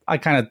 though I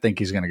kind of think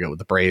he's going to go with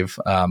the Brave.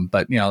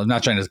 But, I'm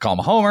not trying to call him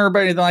a homer or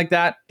anything like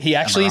that. He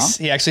actually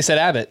said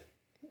Abbott.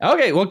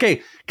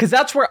 Okay. Because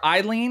that's where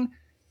I lean.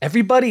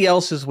 Everybody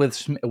else is with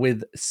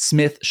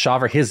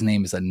Smith-Shawver. His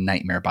name is a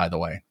nightmare, by the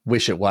way.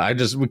 Wish it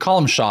was. We call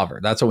him Shawver.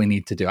 That's what we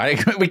need to do.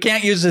 We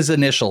can't use his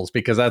initials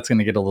because that's going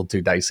to get a little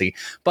too dicey.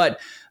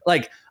 But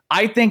like,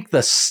 I think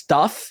the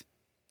stuff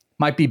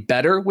might be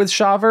better with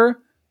Shawver,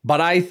 but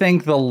I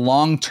think the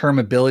long-term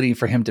ability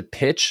for him to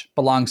pitch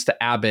belongs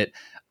to Abbott.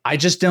 I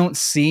just don't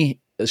see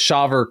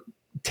Shawver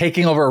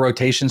taking over a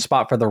rotation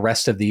spot for the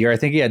rest of the year. I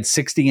think he had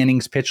 60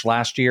 innings pitched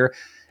last year,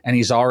 and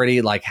he's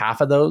already like half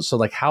of those. So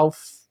like how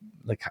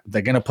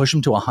they're going to push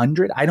him to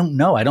 100? I don't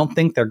know. I don't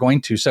think they're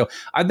going to. So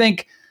I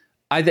think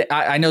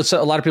I know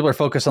a lot of people are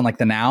focused on like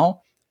the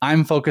now.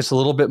 I'm focused a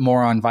little bit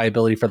more on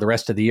viability for the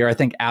rest of the year. I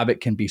think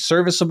Abbott can be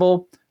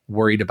serviceable.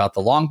 Worried about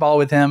the long ball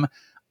with him.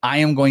 I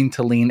am going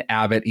to lean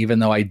Abbott, even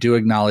though I do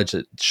acknowledge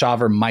that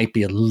Shawver might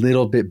be a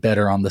little bit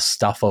better on the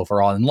stuff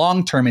overall. And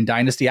long-term in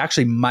Dynasty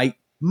actually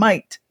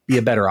might be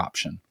a better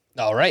option.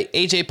 All right.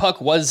 AJ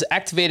Puck was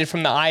activated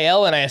from the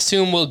IL, and I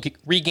assume will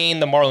regain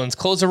the Marlins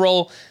closer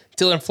role.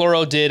 Dylan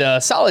Floro did a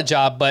solid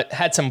job, but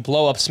had some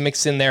blow-ups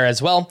mixed in there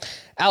as well.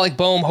 Alec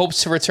Boehm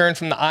hopes to return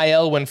from the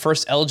IL when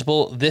first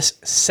eligible this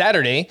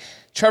Saturday.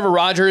 Trevor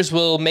Rogers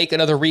will make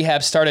another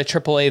rehab start at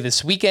AAA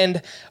this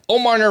weekend.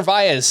 Omar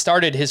Narvaez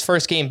started his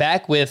first game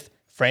back with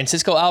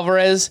Francisco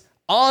Alvarez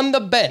on the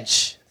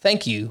bench.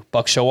 Thank you,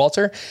 Buck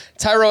Showalter.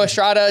 Tyro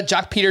Estrada,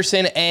 Jock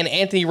Peterson, and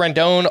Anthony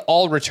Rendon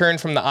all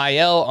returned from the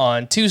IL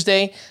on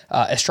Tuesday.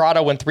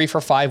 Estrada went 3 for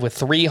 5 with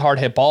 3 hard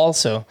hit balls,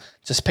 so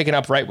just picking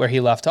up right where he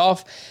left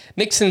off.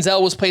 Nick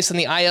Senzel was placed on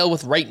the IL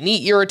with right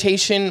knee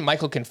irritation.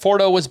 Michael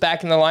Conforto was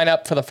back in the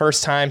lineup for the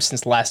first time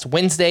since last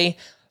Wednesday.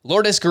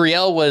 Lourdes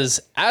Gurriel was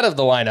out of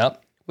the lineup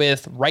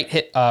with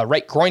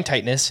right groin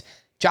tightness.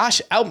 Josh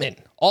Outman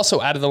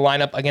also out of the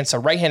lineup against a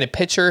right-handed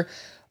pitcher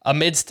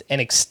amidst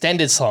an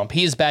extended slump.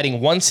 He is batting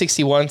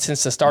 161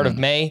 since the start of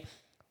May.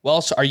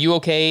 Welsh, are you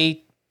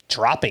okay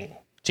dropping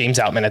James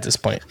Outman at this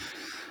point?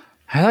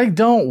 I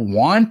don't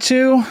want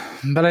to,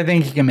 but I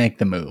think you can make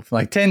the move.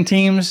 Like 10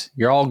 teams,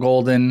 you're all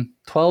golden.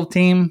 12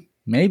 team,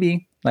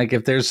 maybe. Like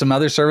if there's some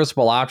other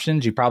serviceable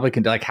options, you probably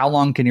can. Like how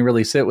long can you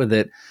really sit with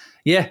it?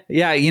 Yeah.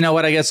 You know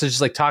what? I guess it's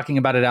just like talking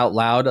about it out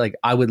loud. Like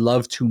I would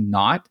love to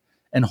not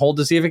and hold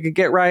to see if it could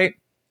get right,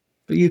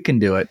 but you can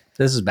do it.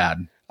 This is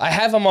bad. I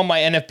have him on my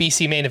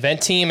NFBC main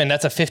event team, and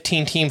that's a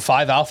 15-team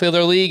 5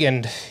 outfielder league.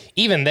 And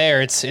even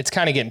there, it's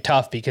kind of getting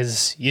tough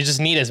because you just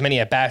need as many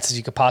at-bats as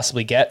you could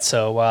possibly get.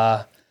 So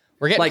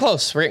we're getting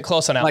close. We're getting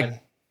close on Outman.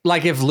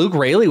 Like if Luke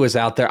Raley was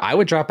out there, I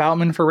would drop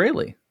Outman for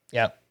Raley.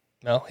 Yeah.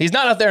 No, he's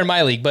not out there in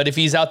my league, but if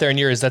he's out there in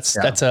yours, that's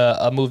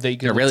a move that you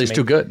can. Yeah, Raley's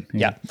too good.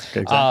 Yeah.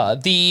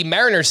 Exactly. The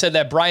Mariners said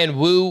that Brian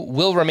Wu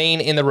will remain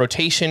in the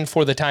rotation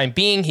for the time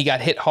being. He got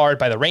hit hard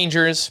by the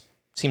Rangers.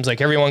 Seems like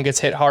everyone gets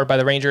hit hard by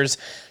the Rangers.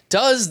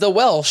 Does the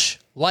Welsh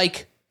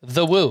like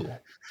the Wu?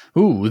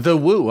 Ooh, the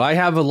Wu. I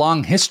have a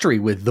long history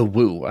with the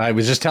Wu. I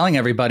was just telling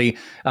everybody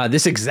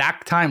this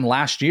exact time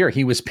last year,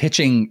 he was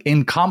pitching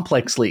in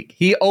Complex League.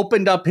 He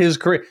opened up his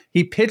career.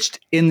 He pitched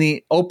in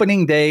the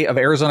opening day of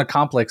Arizona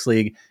Complex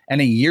League,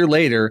 and a year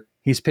later,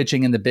 he's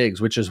pitching in the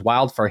bigs, which is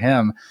wild for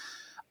him.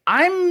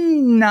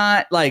 I'm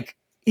not like,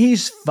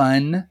 he's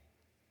fun.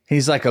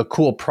 He's like a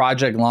cool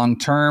project long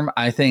term.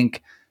 I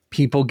think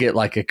people get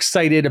like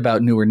excited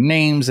about newer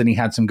names, and he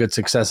had some good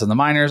success in the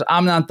minors.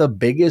 I'm not the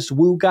biggest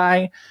woo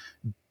guy.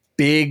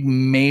 Big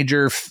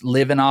major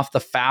living off the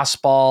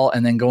fastball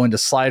and then going to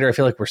slider. I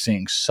feel like we're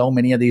seeing so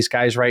many of these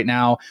guys right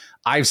now.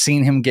 I've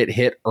seen him get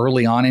hit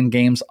early on in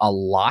games a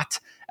lot,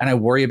 and I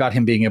worry about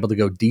him being able to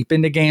go deep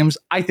into games.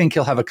 I think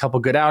he'll have a couple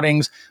good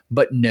outings,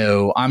 but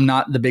no, I'm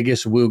not the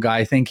biggest woo guy.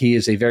 I think he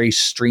is a very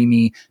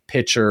streamy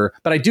pitcher,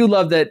 but I do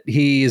love that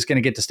he is going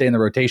to get to stay in the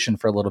rotation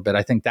for a little bit.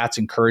 I think that's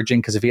encouraging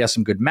because if he has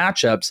some good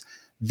matchups,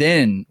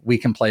 then we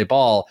can play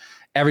ball.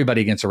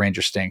 Everybody against the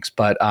Rangers stinks,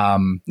 but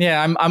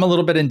yeah, I'm a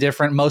little bit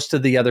indifferent. Most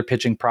of the other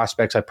pitching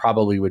prospects I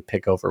probably would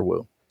pick over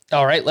Woo.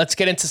 All right, let's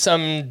get into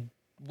some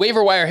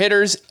waiver wire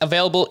hitters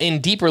available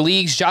in deeper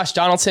leagues. Josh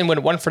Donaldson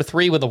went 1 for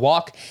 3 with a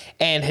walk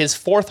and his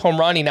 4th home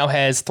run. He now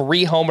has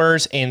 3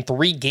 homers in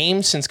 3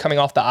 games since coming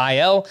off the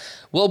IL.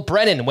 Will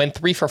Brennan went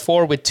 3 for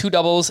 4 with 2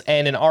 doubles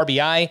and an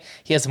RBI.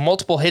 He has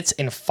multiple hits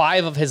in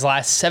 5 of his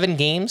last 7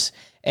 games,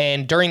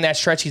 and during that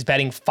stretch, he's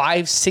batting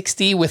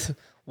 .560 with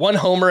 1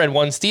 homer and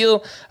 1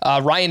 steal.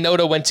 Ryan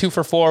Noda went 2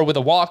 for 4 with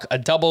a walk, a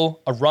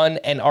double, a run,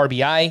 and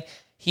RBI.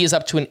 He is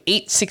up to an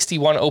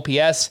 .861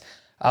 OPS.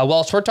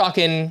 Welch, we're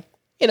talking,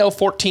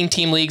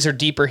 14-team leagues or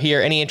deeper here.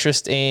 Any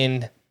interest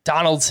in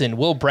Donaldson,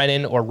 Will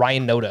Brennan, or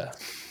Ryan Noda?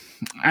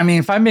 I mean,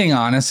 if I'm being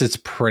honest, it's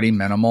pretty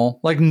minimal.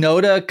 Like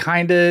Noda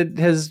kind of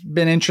has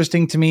been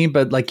interesting to me,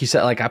 but like you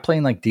said, like I play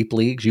in like deep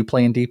leagues, you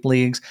play in deep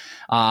leagues.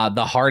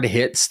 The hard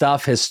hit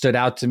stuff has stood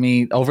out to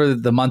me over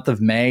the month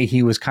of May.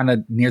 He was kind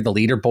of near the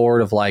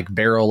leaderboard of like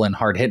barrel and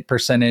hard hit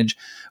percentage,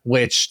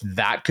 which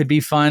that could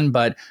be fun.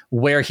 But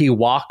where he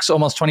walks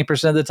almost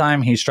 20% of the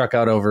time, he struck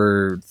out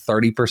over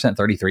 30%,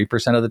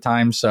 33% of the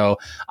time. So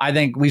I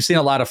think we've seen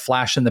a lot of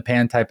flash in the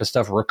pan type of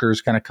stuff.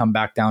 Rookers kind of come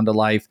back down to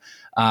life.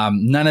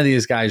 None of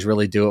these guys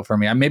really do it for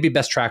me. I maybe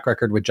best track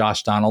record with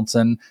Josh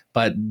Donaldson,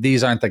 but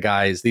these aren't the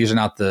guys. These are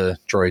not the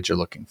droids you're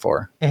looking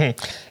for. Mm-hmm.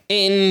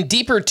 In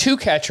deeper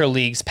 2-catcher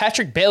leagues,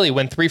 Patrick Bailey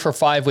went 3 for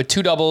 5 with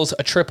 2 doubles,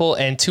 a triple,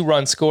 and 2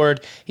 runs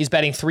scored. He's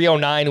batting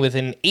 .309 with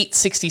an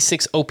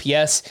 .866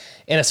 OPS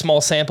in a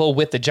small sample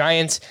with the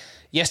Giants.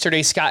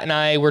 Yesterday, Scott and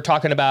I were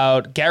talking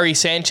about Gary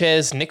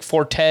Sanchez, Nick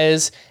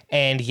Fortes,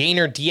 and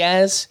Yainer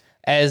Diaz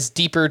as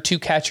deeper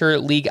 2-catcher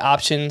league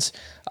options.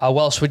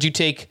 Welsh, would you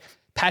take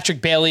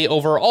Patrick Bailey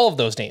over all of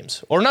those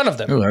names, or none of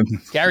them? Ooh,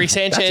 Gary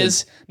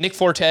Sanchez, Nick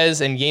Fortes,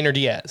 and Yainer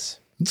Diaz.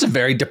 It's a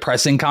very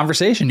depressing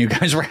conversation you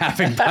guys were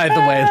having, by the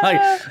way.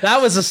 Like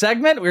that was a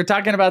segment we were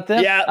talking about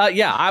them.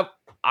 Yeah,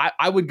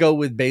 I would go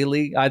with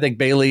Bailey. I think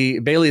Bailey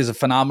is a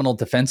phenomenal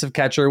defensive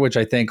catcher, which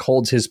I think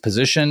holds his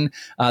position.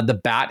 The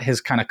bat has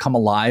kind of come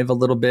alive a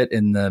little bit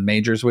in the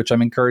majors, which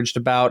I'm encouraged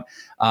about.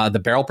 The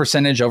barrel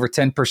percentage over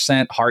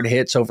 10%, hard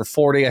hits over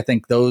 40. I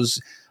think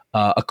those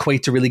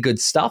equate to really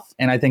good stuff.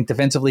 And I think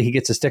defensively he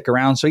gets to stick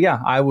around. So yeah,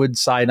 I would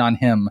side on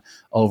him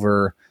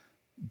over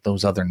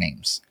those other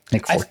names.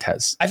 Nick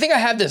Fortes. I think I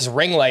have this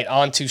ring light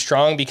on too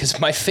strong because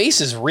my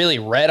face is really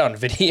red on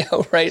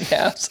video right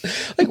now.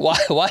 Like,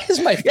 why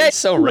is my face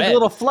so red? A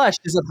little flushed.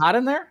 Is it hot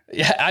in there?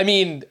 Yeah, I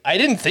mean, I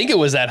didn't think it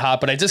was that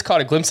hot, but I just caught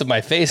a glimpse of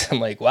my face.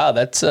 I'm like, wow,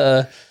 that's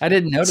I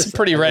didn't notice. It's a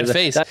pretty red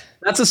face.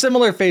 That's a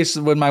similar face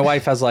when my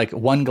wife has like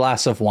 1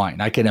 glass of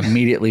wine. I can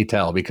immediately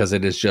tell because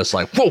it is just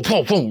like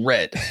whoa,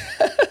 red.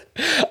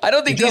 I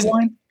don't think these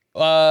wine.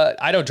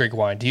 I don't drink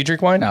wine. Do you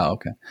drink wine? Oh,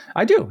 okay.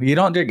 I do. You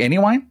don't drink any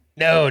wine?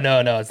 No.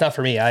 It's not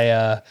for me.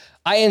 I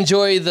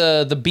enjoy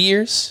the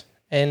beers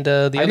and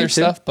the other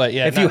stuff, but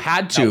yeah. If you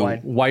had to,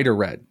 white or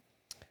red?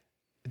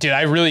 Dude,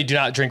 I really do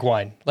not drink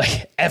wine,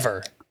 like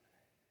ever.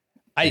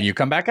 You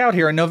come back out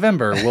here in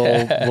November.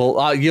 I'll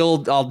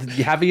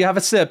have you have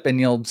a sip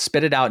and you'll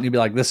spit it out and you'll be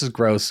like, "This is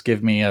gross.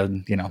 Give me a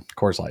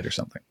Coors Light or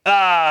something." No,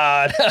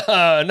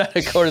 not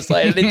a Coors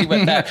Light. I didn't think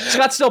about that.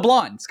 Scott Still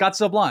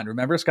Blonde.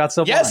 Remember Scott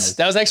Still Blonde? Yes,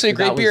 that was actually a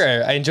great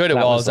beer. I enjoyed it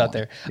while I was out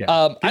there.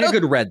 Yeah. I don't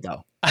good red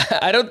though.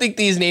 I don't think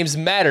these names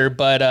matter,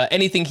 but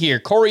anything here.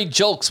 Corey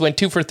Julks went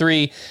 2 for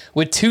 3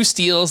 with 2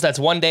 steals. That's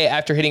one day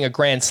after hitting a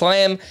grand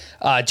slam.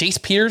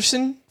 Jace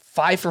Peterson,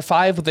 5 for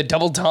 5 with a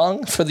double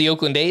dong for the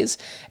Oakland A's.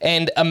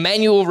 And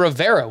Emmanuel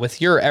Rivera with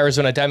your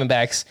Arizona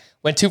Diamondbacks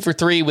went 2 for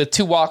 3 with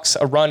 2 walks,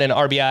 a run, and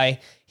RBI.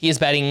 He is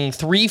batting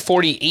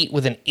 .348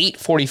 with an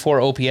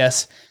 .844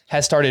 OPS,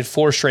 has started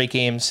 4 straight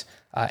games.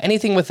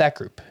 Anything with that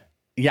group?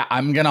 Yeah,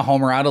 I'm going to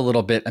homer out a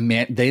little bit.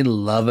 They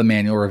love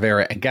Emmanuel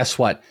Rivera. And guess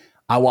what?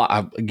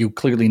 You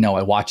clearly know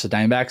I watch the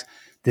Diamondbacks.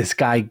 This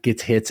guy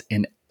gets hits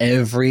in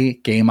every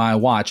game I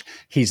watch.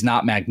 He's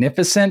not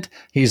magnificent.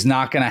 He's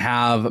not going to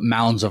have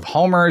mounds of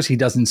homers. He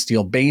doesn't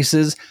steal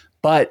bases,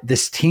 but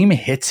this team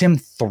hits him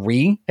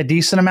 3 a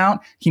decent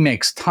amount. He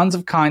makes tons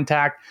of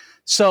contact.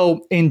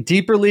 So in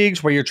deeper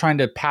leagues where you're trying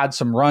to pad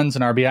some runs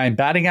and RBI and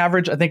batting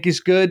average, I think he's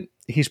good.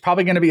 He's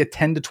probably going to be a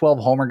 10 to 12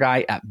 homer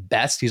guy at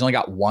best. He's only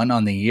got 1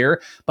 on the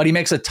year, but he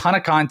makes a ton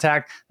of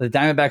contact. The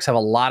Diamondbacks have a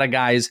lot of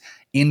guys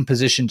in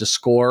position to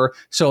score.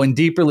 So in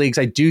deeper leagues,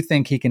 I do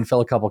think he can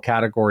fill a couple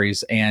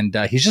categories, and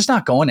he's just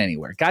not going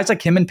anywhere. Guys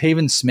like him and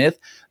Pavin Smith,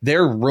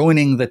 they're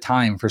ruining the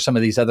time for some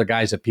of these other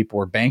guys that people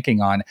were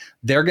banking on.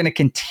 They're going to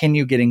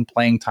continue getting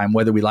playing time,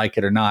 whether we like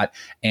it or not.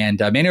 And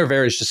Manny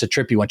Rivera is just a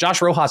trippy one.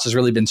 Josh Rojas has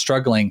really been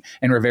struggling,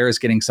 and Rivera's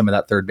getting some of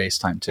that third base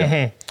time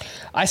too.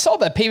 I saw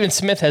that Pavin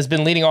Smith has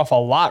been leading off a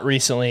lot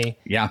recently.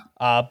 Yeah.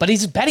 But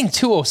he's batting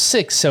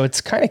 206, so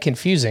it's kind of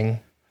confusing.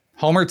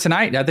 Homer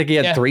tonight. I think he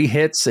had 3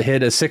 hits,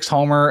 hit a 6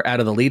 homer out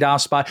of the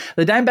leadoff spot.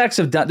 The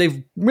Diamondbacks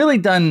they've really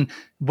done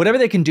whatever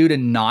they can do to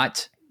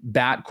not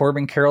bat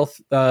Corbin Carroll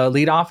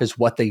leadoff is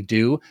what they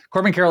do.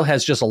 Corbin Carroll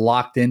has just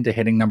locked into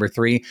hitting number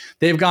 3.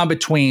 They've gone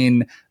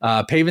between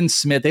Pavin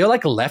Smith. They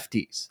like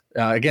lefties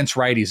against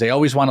righties. They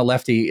always want a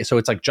lefty. So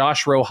it's like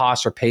Josh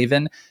Rojas or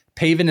Pavin.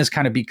 Pavin has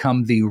kind of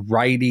become the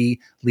righty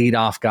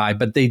leadoff guy,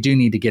 but they do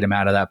need to get him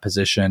out of that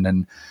position.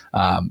 And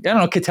I don't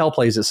know, Cattell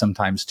plays it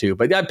sometimes too.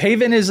 But yeah,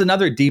 Pavin is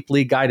another deep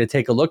league guy to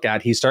take a look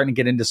at. He's starting to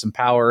get into some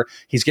power.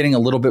 He's getting a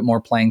little bit more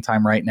playing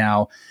time right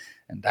now.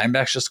 And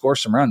Diamondbacks just score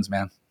some runs,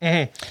 man.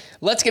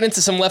 Let's get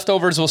into some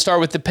leftovers. We'll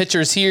start with the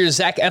pitchers here.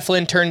 Zach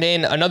Eflin turned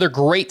in another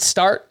great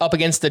start up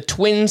against the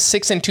Twins,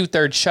 6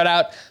 2/3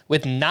 shutout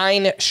with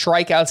 9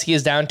 strikeouts. He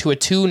is down to a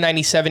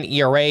 2.97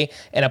 ERA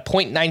and a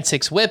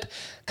 .96 WHIP.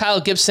 Kyle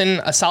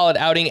Gibson, a solid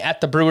outing at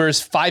the Brewers,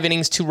 5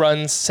 innings, 2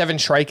 runs, 7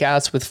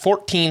 strikeouts with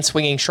 14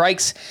 swinging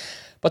strikes.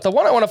 But the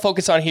one I want to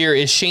focus on here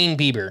is Shane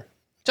Bieber.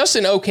 Just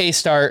an okay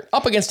start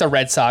up against the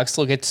Red Sox.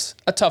 Look, it's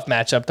a tough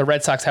matchup. The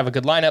Red Sox have a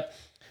good lineup.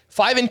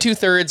 5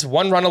 2/3,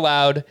 1 run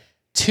allowed,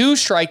 2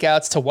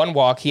 strikeouts to 1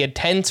 walk. He had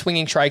 10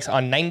 swinging strikes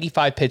on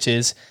 95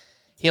 pitches.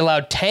 He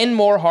allowed 10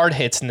 more hard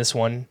hits in this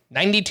one,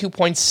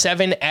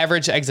 92.7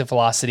 average exit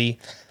velocity.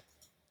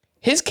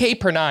 His K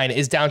per 9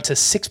 is down to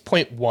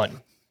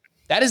 6.1.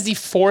 That is the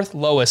 4th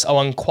lowest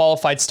among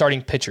qualified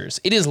starting pitchers.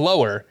 It is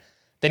lower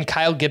than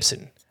Kyle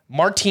Gibson,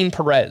 Martin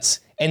Perez,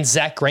 and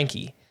Zach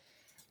Greinke.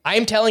 I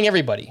am telling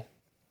everybody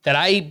that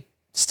I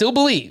still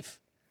believe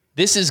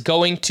this is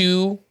going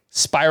to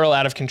spiral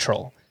out of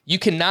control. You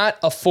cannot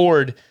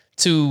afford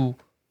to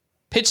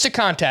pitch to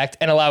contact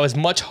and allow as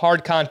much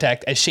hard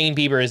contact as Shane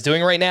Bieber is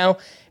doing right now.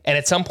 And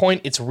at some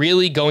point, it's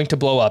really going to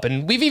blow up.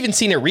 And we've even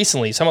seen it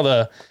recently. Some of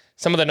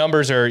the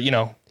numbers are,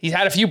 he's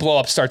had a few blow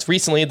up starts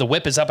recently. The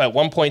whip is up at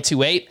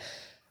 1.28.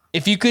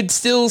 If you could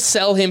still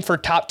sell him for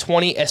top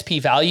 20 SP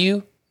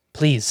value,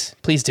 please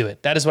do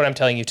it. That is what I'm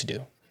telling you to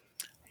do.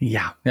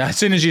 Yeah. As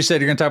soon as you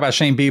said you're going to talk about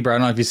Shane Bieber, I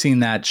don't know if you've seen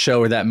that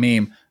show or that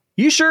meme.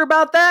 You sure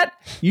about that?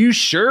 You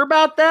sure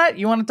about that?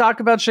 You want to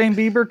talk about Shane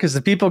Bieber? Because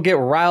the people get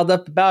riled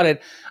up about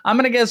it. I'm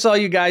going to guess all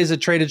you guys that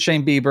traded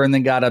Shane Bieber and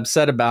then got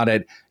upset about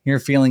it, you're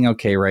feeling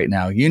okay right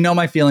now. You know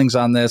my feelings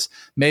on this.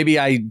 Maybe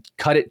I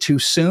cut it too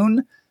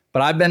soon,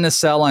 but I've been to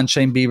sell on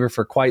Shane Bieber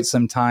for quite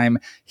some time.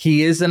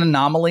 He is an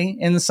anomaly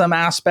in some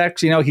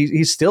aspects.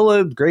 He's still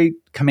a great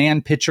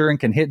command pitcher and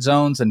can hit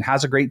zones and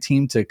has a great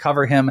team to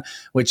cover him,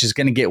 which is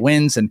going to get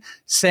wins. And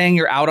saying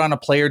you're out on a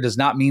player does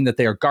not mean that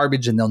they are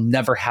garbage and they'll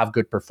never have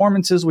good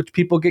performances, which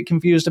people get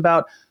confused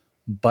about.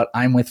 But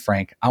I'm with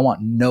Frank. I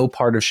want no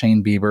part of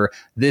Shane Bieber.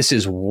 This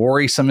is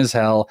worrisome as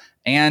hell.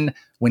 And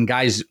when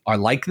guys are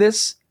like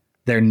this,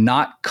 they're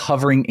not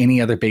covering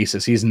any other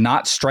bases. He's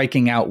not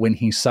striking out when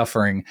he's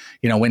suffering.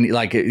 Sandy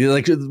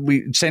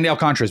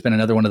Alcantara has been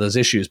another one of those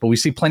issues. But we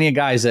see plenty of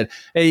guys that,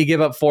 hey, you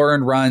give up 4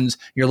 earned runs,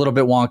 you're a little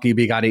bit wonky,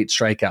 but you got 8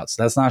 strikeouts.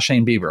 That's not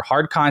Shane Bieber.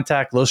 Hard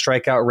contact, low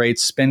strikeout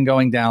rates, spin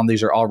going down.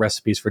 These are all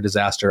recipes for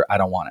disaster. I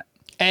don't want it.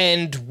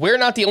 And we're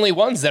not the only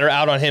ones that are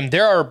out on him.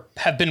 There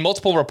have been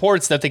multiple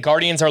reports that the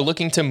Guardians are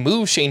looking to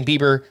move Shane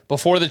Bieber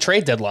before the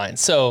trade deadline.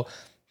 So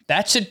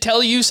that should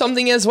tell you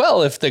something as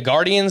well. If the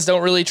Guardians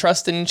don't really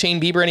trust in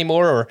Shane Bieber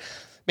anymore, or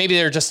maybe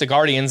they're just the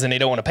Guardians and they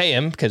don't want to pay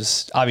him,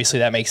 because obviously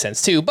that makes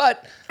sense too.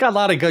 But got a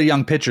lot of good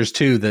young pitchers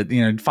too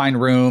that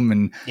find room,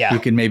 and you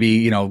can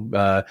maybe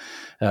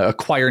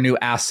acquire new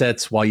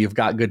assets while you've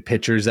got good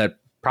pitchers that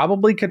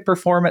probably could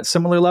perform at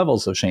similar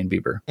levels of Shane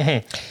Bieber.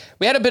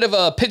 We had a bit of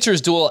a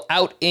pitcher's duel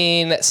out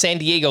in San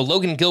Diego.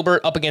 Logan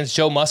Gilbert up against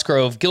Joe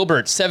Musgrove.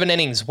 Gilbert, 7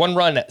 innings, 1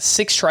 run,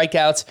 6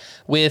 strikeouts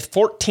with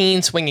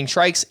 14 swinging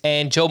strikes.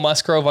 And Joe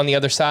Musgrove on the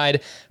other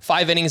side,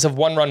 5 innings of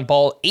 1 run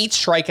ball, 8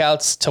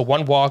 strikeouts to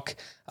 1 walk.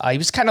 He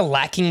was kind of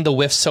lacking the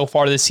whiffs so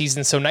far this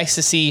season. So nice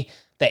to see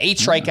the 8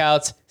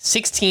 strikeouts,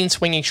 16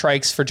 swinging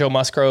strikes for Joe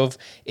Musgrove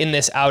in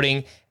this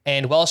outing.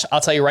 And Welsh,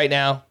 I'll tell you right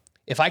now,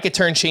 if I could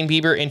turn Shane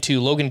Bieber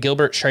into Logan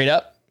Gilbert straight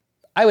up,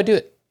 I would do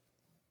it.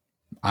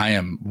 I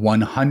am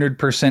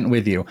 100%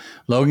 with you.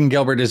 Logan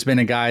Gilbert has been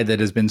a guy that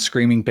has been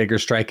screaming bigger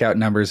strikeout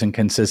numbers and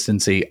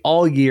consistency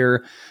all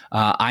year.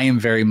 I am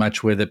very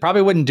much with it.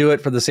 Probably wouldn't do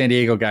it for the San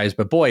Diego guys,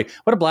 but boy,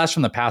 what a blast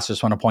from the past. I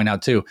just want to point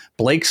out too,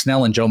 Blake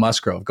Snell and Joe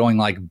Musgrove going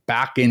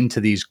back into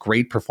these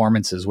great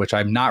performances, which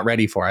I'm not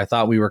ready for. I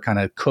thought we were kind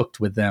of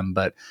cooked with them,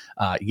 but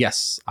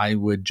yes, I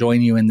would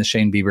join you in the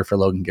Shane Bieber for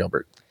Logan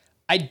Gilbert.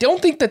 I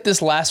don't think that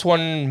this last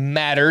one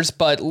matters,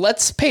 but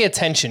let's pay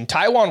attention.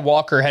 Taijuan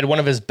Walker had one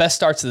of his best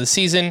starts of the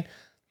season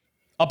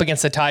up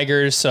against the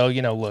Tigers. So,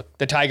 look,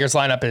 the Tigers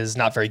lineup is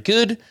not very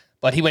good,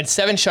 But he went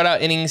 7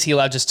 shutout innings. He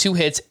allowed just 2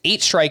 hits, 8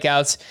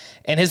 strikeouts,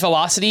 and his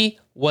velocity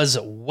was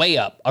way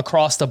up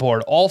across the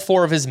board. All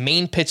 4 of his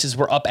main pitches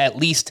were up at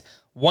least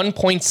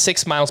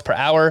 1.6 miles per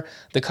hour.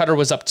 The cutter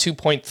was up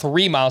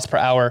 2.3 miles per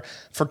hour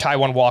for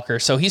Taijuan Walker.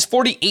 So he's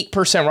 48%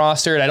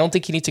 rostered. I don't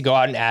think you need to go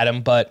out and add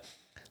him, but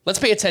let's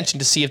pay attention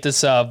to see if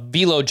this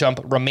velo jump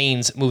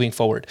remains moving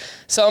forward.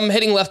 Some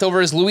hitting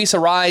leftovers. Luis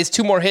Arraez,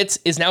 2 more hits,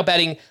 is now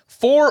batting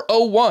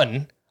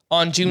 .401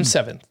 on June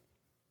 7th.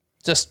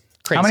 Just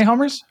crazy. How many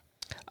homers?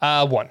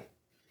 1.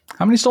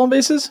 How many stolen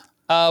bases?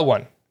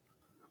 1.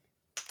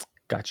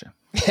 Gotcha.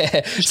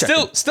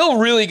 Still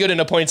really good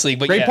in a points league,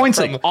 but great points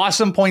league.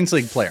 Awesome points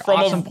league player.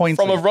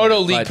 From a Roto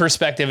League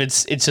perspective,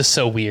 it's just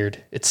so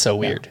weird. It's so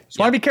weird. Just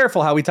want to be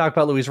careful how we talk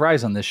about Luis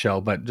Arraez on this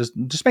show, but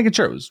just making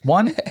sure it was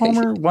 1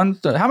 homer, 1.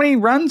 How many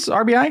runs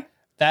RBI?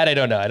 That I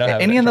don't know. I don't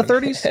have any in the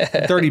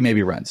 30s. 30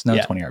 maybe runs, no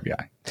 20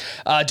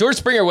 RBI. George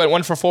Springer went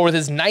 1 for 4 with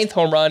his 9th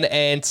home run,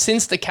 and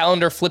since the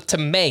calendar flipped to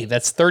May,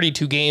 that's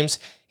 32 games.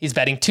 He's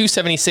batting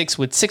 .276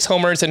 with 6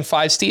 homers and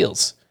 5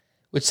 steals,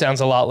 which sounds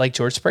a lot like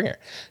George Springer.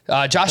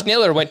 Josh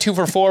Naylor went 2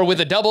 for 4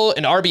 with a double,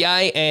 an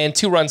RBI, and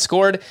 2 runs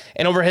scored.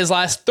 And over his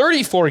last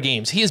 34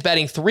 games, he is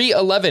batting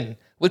 .311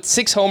 with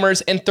 6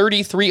 homers and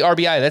 33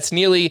 RBI. That's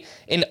nearly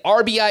an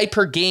RBI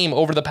per game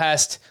over the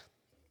past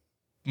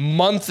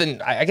month,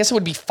 and I guess it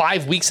would be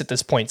 5 weeks at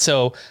this point.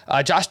 So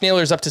Josh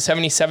Naylor is up to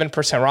 77%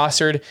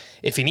 rostered.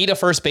 If you need a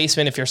first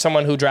baseman, if you're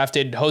someone who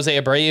drafted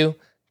Jose Abreu,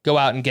 go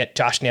out and get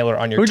Josh Naylor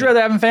on your team. Who'd you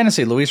rather have in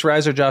fantasy, Luis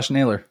Arraez or Josh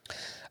Naylor?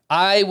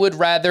 I would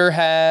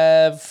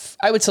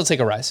still take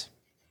Arraez.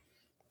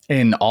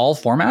 In all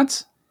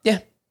formats? Yeah.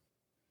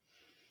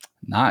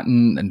 Not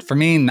in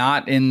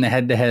the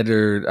head-to-head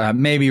or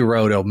maybe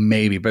Roto,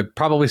 maybe, but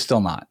probably still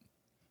not.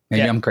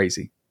 Maybe I'm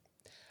crazy.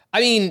 I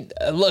mean,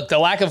 look, the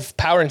lack of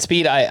power and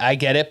speed, I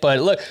get it.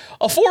 But look,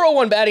 a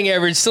 .401 batting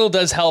average still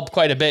does help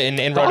quite a bit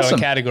in Roto awesome.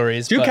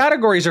 categories. 2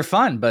 categories are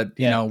fun, but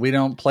you know we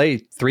don't play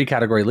 3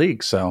 category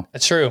leagues, so.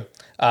 That's true.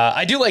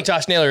 I do like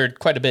Josh Naylor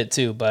quite a bit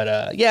too, but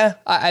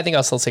I think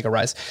I'll still take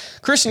Arraez.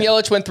 Christian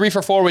Yelich went 3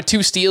 for 4 with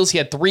 2 steals. He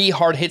had 3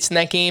 hard hits in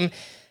that game.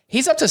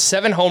 He's up to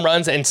 7 home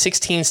runs and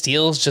 16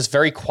 steals just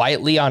very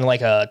quietly on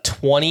like a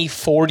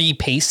 20-40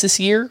 pace this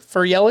year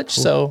for Yelich.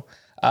 Ooh. So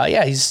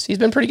he's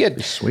been pretty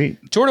good. Sweet.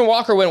 Jordan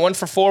Walker went 1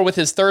 for 4 with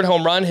his 3rd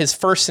home run, his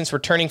first since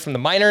returning from the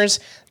minors.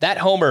 That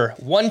homer,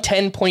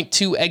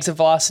 110.2 exit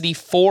velocity,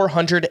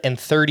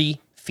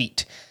 430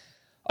 feet.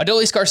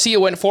 Adolis Garcia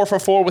went 4 for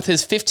 4 with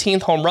his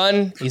 15th home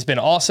run. He's been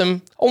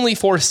awesome. Only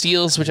 4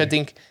 steals, which I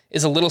think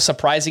is a little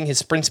surprising. His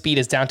sprint speed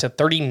is down to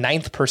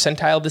 39th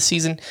percentile this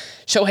season.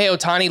 Shohei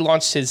Ohtani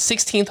launched his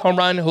 16th home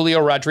run. Julio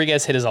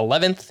Rodriguez hit his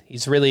 11th.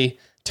 He's really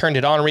turned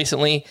it on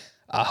recently.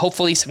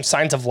 Hopefully some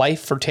signs of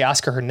life for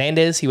Teoscar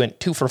Hernandez. He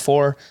went 2 for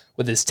 4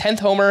 with his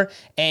 10th homer.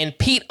 And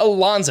Pete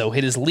Alonso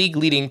hit his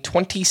league-leading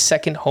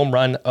 22nd home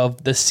run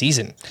of the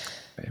season.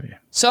 Baby.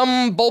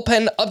 Some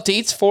bullpen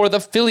updates for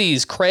the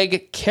Phillies.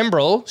 Craig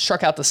Kimbrell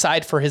struck out the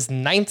side for his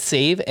 9th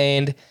save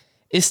and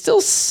is still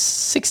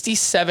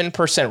 67%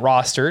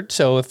 rostered.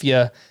 So if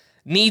you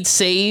need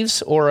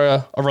saves or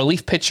a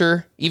relief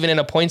pitcher, even in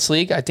a points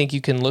league, I think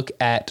you can look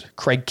at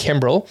Craig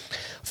Kimbrell.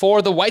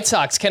 For the White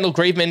Sox, Kendall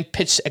Graveman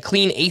pitched a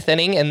clean 8th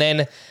inning, and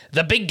then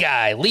the big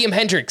guy, Liam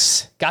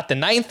Hendricks, got the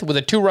 9th with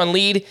a 2-run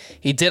lead.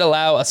 He did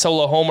allow a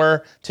solo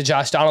homer to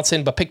Josh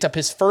Donaldson, but picked up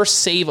his first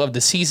save of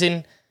the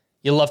season.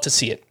 You'll love to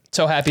see it.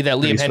 So happy that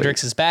Liam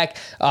Hendricks is back.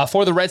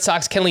 For the Red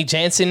Sox, Kenley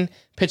Jansen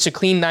pitched a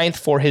clean 9th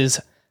for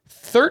his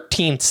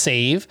 13th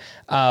save.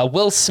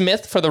 Will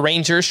Smith for the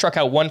Rangers struck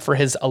out 1 for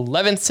his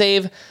 11th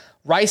save.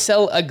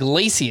 Raisel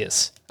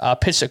Iglesias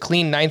pitched a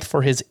clean 9th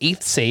for his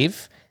 8th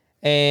save.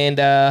 And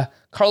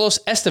Carlos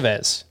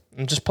Estevez,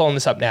 I'm just pulling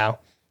this up now.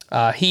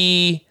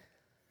 He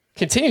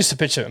continues to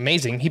pitch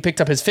amazing. He picked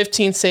up his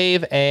 15th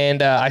save,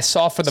 and I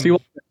saw for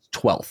the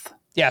 12th.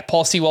 Yeah,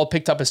 Paul Sewald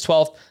picked up his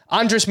 12th.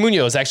 Andres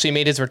Munoz actually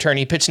made his return.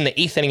 He pitched in the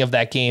 8th inning of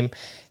that game.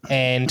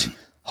 And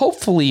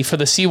hopefully for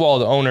the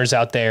Sewald owners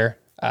out there,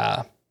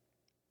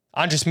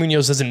 Andres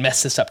Munoz doesn't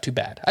mess this up too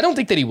bad. I don't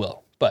think that he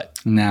will, but...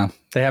 No,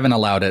 they haven't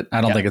allowed it.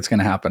 I don't think it's going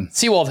to happen.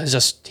 Sewald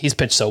he's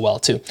pitched so well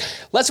too.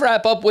 Let's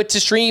wrap up with to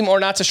stream or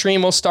not to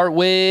stream. We'll start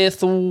with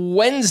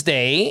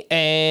Wednesday.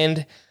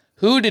 And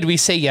who did we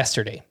say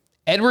yesterday?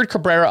 Edward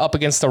Cabrera up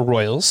against the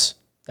Royals.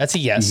 That's a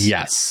yes.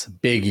 Yes.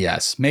 Big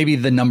yes. Maybe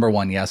the number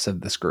 1 yes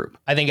of this group.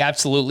 I think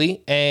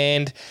absolutely.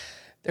 And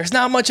there's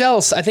not much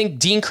else. I think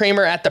Dean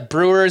Kramer at the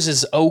Brewers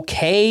is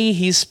okay.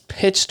 He's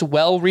pitched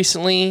well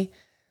recently.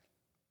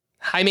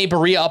 Jaime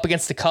Barria up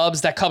against the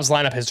Cubs. That Cubs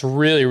lineup has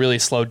really, really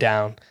slowed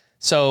down.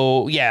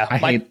 So, yeah. I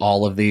hate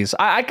all of these.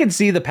 I could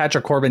see the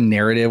Patrick Corbin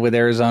narrative with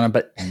Arizona,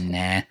 but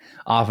nah.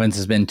 Offense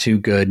has been too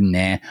good.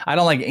 Nah. I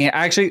don't like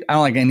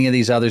any of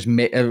these others.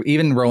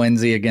 Even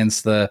Roenzi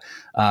against the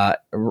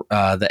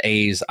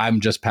A's.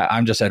 I'm just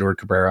Edward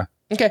Cabrera.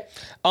 Okay.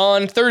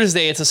 On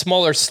Thursday, it's a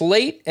smaller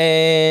slate,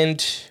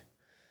 and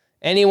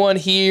anyone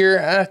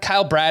here?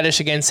 Kyle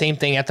Bradish again, same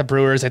thing at the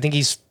Brewers. I think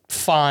he's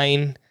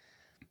fine.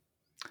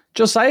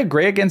 Josiah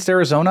Gray against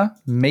Arizona,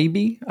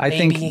 maybe. I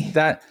think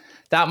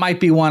that might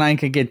be one I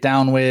could get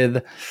down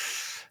with.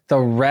 The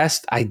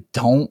rest I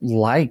don't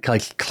like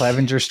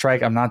Clevenger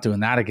strike. I'm not doing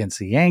that against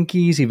the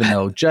Yankees, even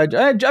though Judge.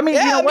 I mean,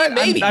 you know what?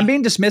 Maybe. I'm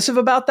being dismissive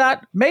about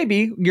that.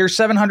 Maybe your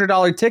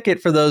 $700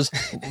 ticket for those,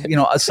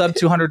 a sub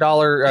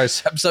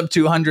 $200 sub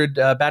 200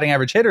 batting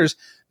average hitters.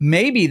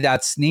 Maybe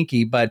that's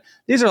sneaky, but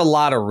these are a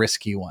lot of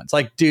risky ones.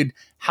 Like, dude,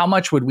 how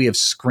much would we have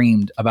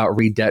screamed about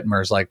Reed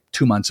Detmers like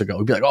 2 months ago?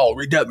 We'd be like, oh,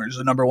 Reed Detmers is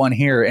the number one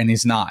here, and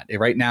he's not.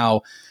 Right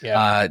now,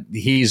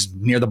 he's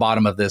near the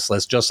bottom of this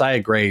list. Josiah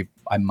Gray,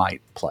 I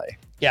might play.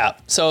 Yeah,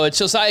 so it's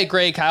Josiah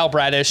Gray, Kyle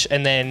Bradish,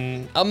 and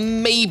then a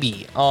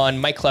maybe on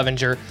Mike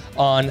Clevenger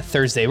on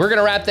Thursday. We're going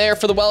to wrap there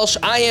for the Welsh.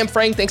 I am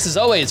Frank. Thanks as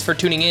always for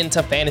tuning in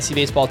to Fantasy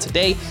Baseball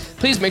Today.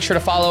 Please make sure to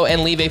follow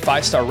and leave a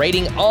 5-star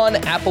rating on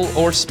Apple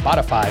or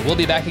Spotify. We'll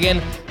be back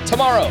again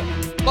tomorrow.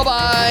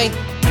 Bye-bye.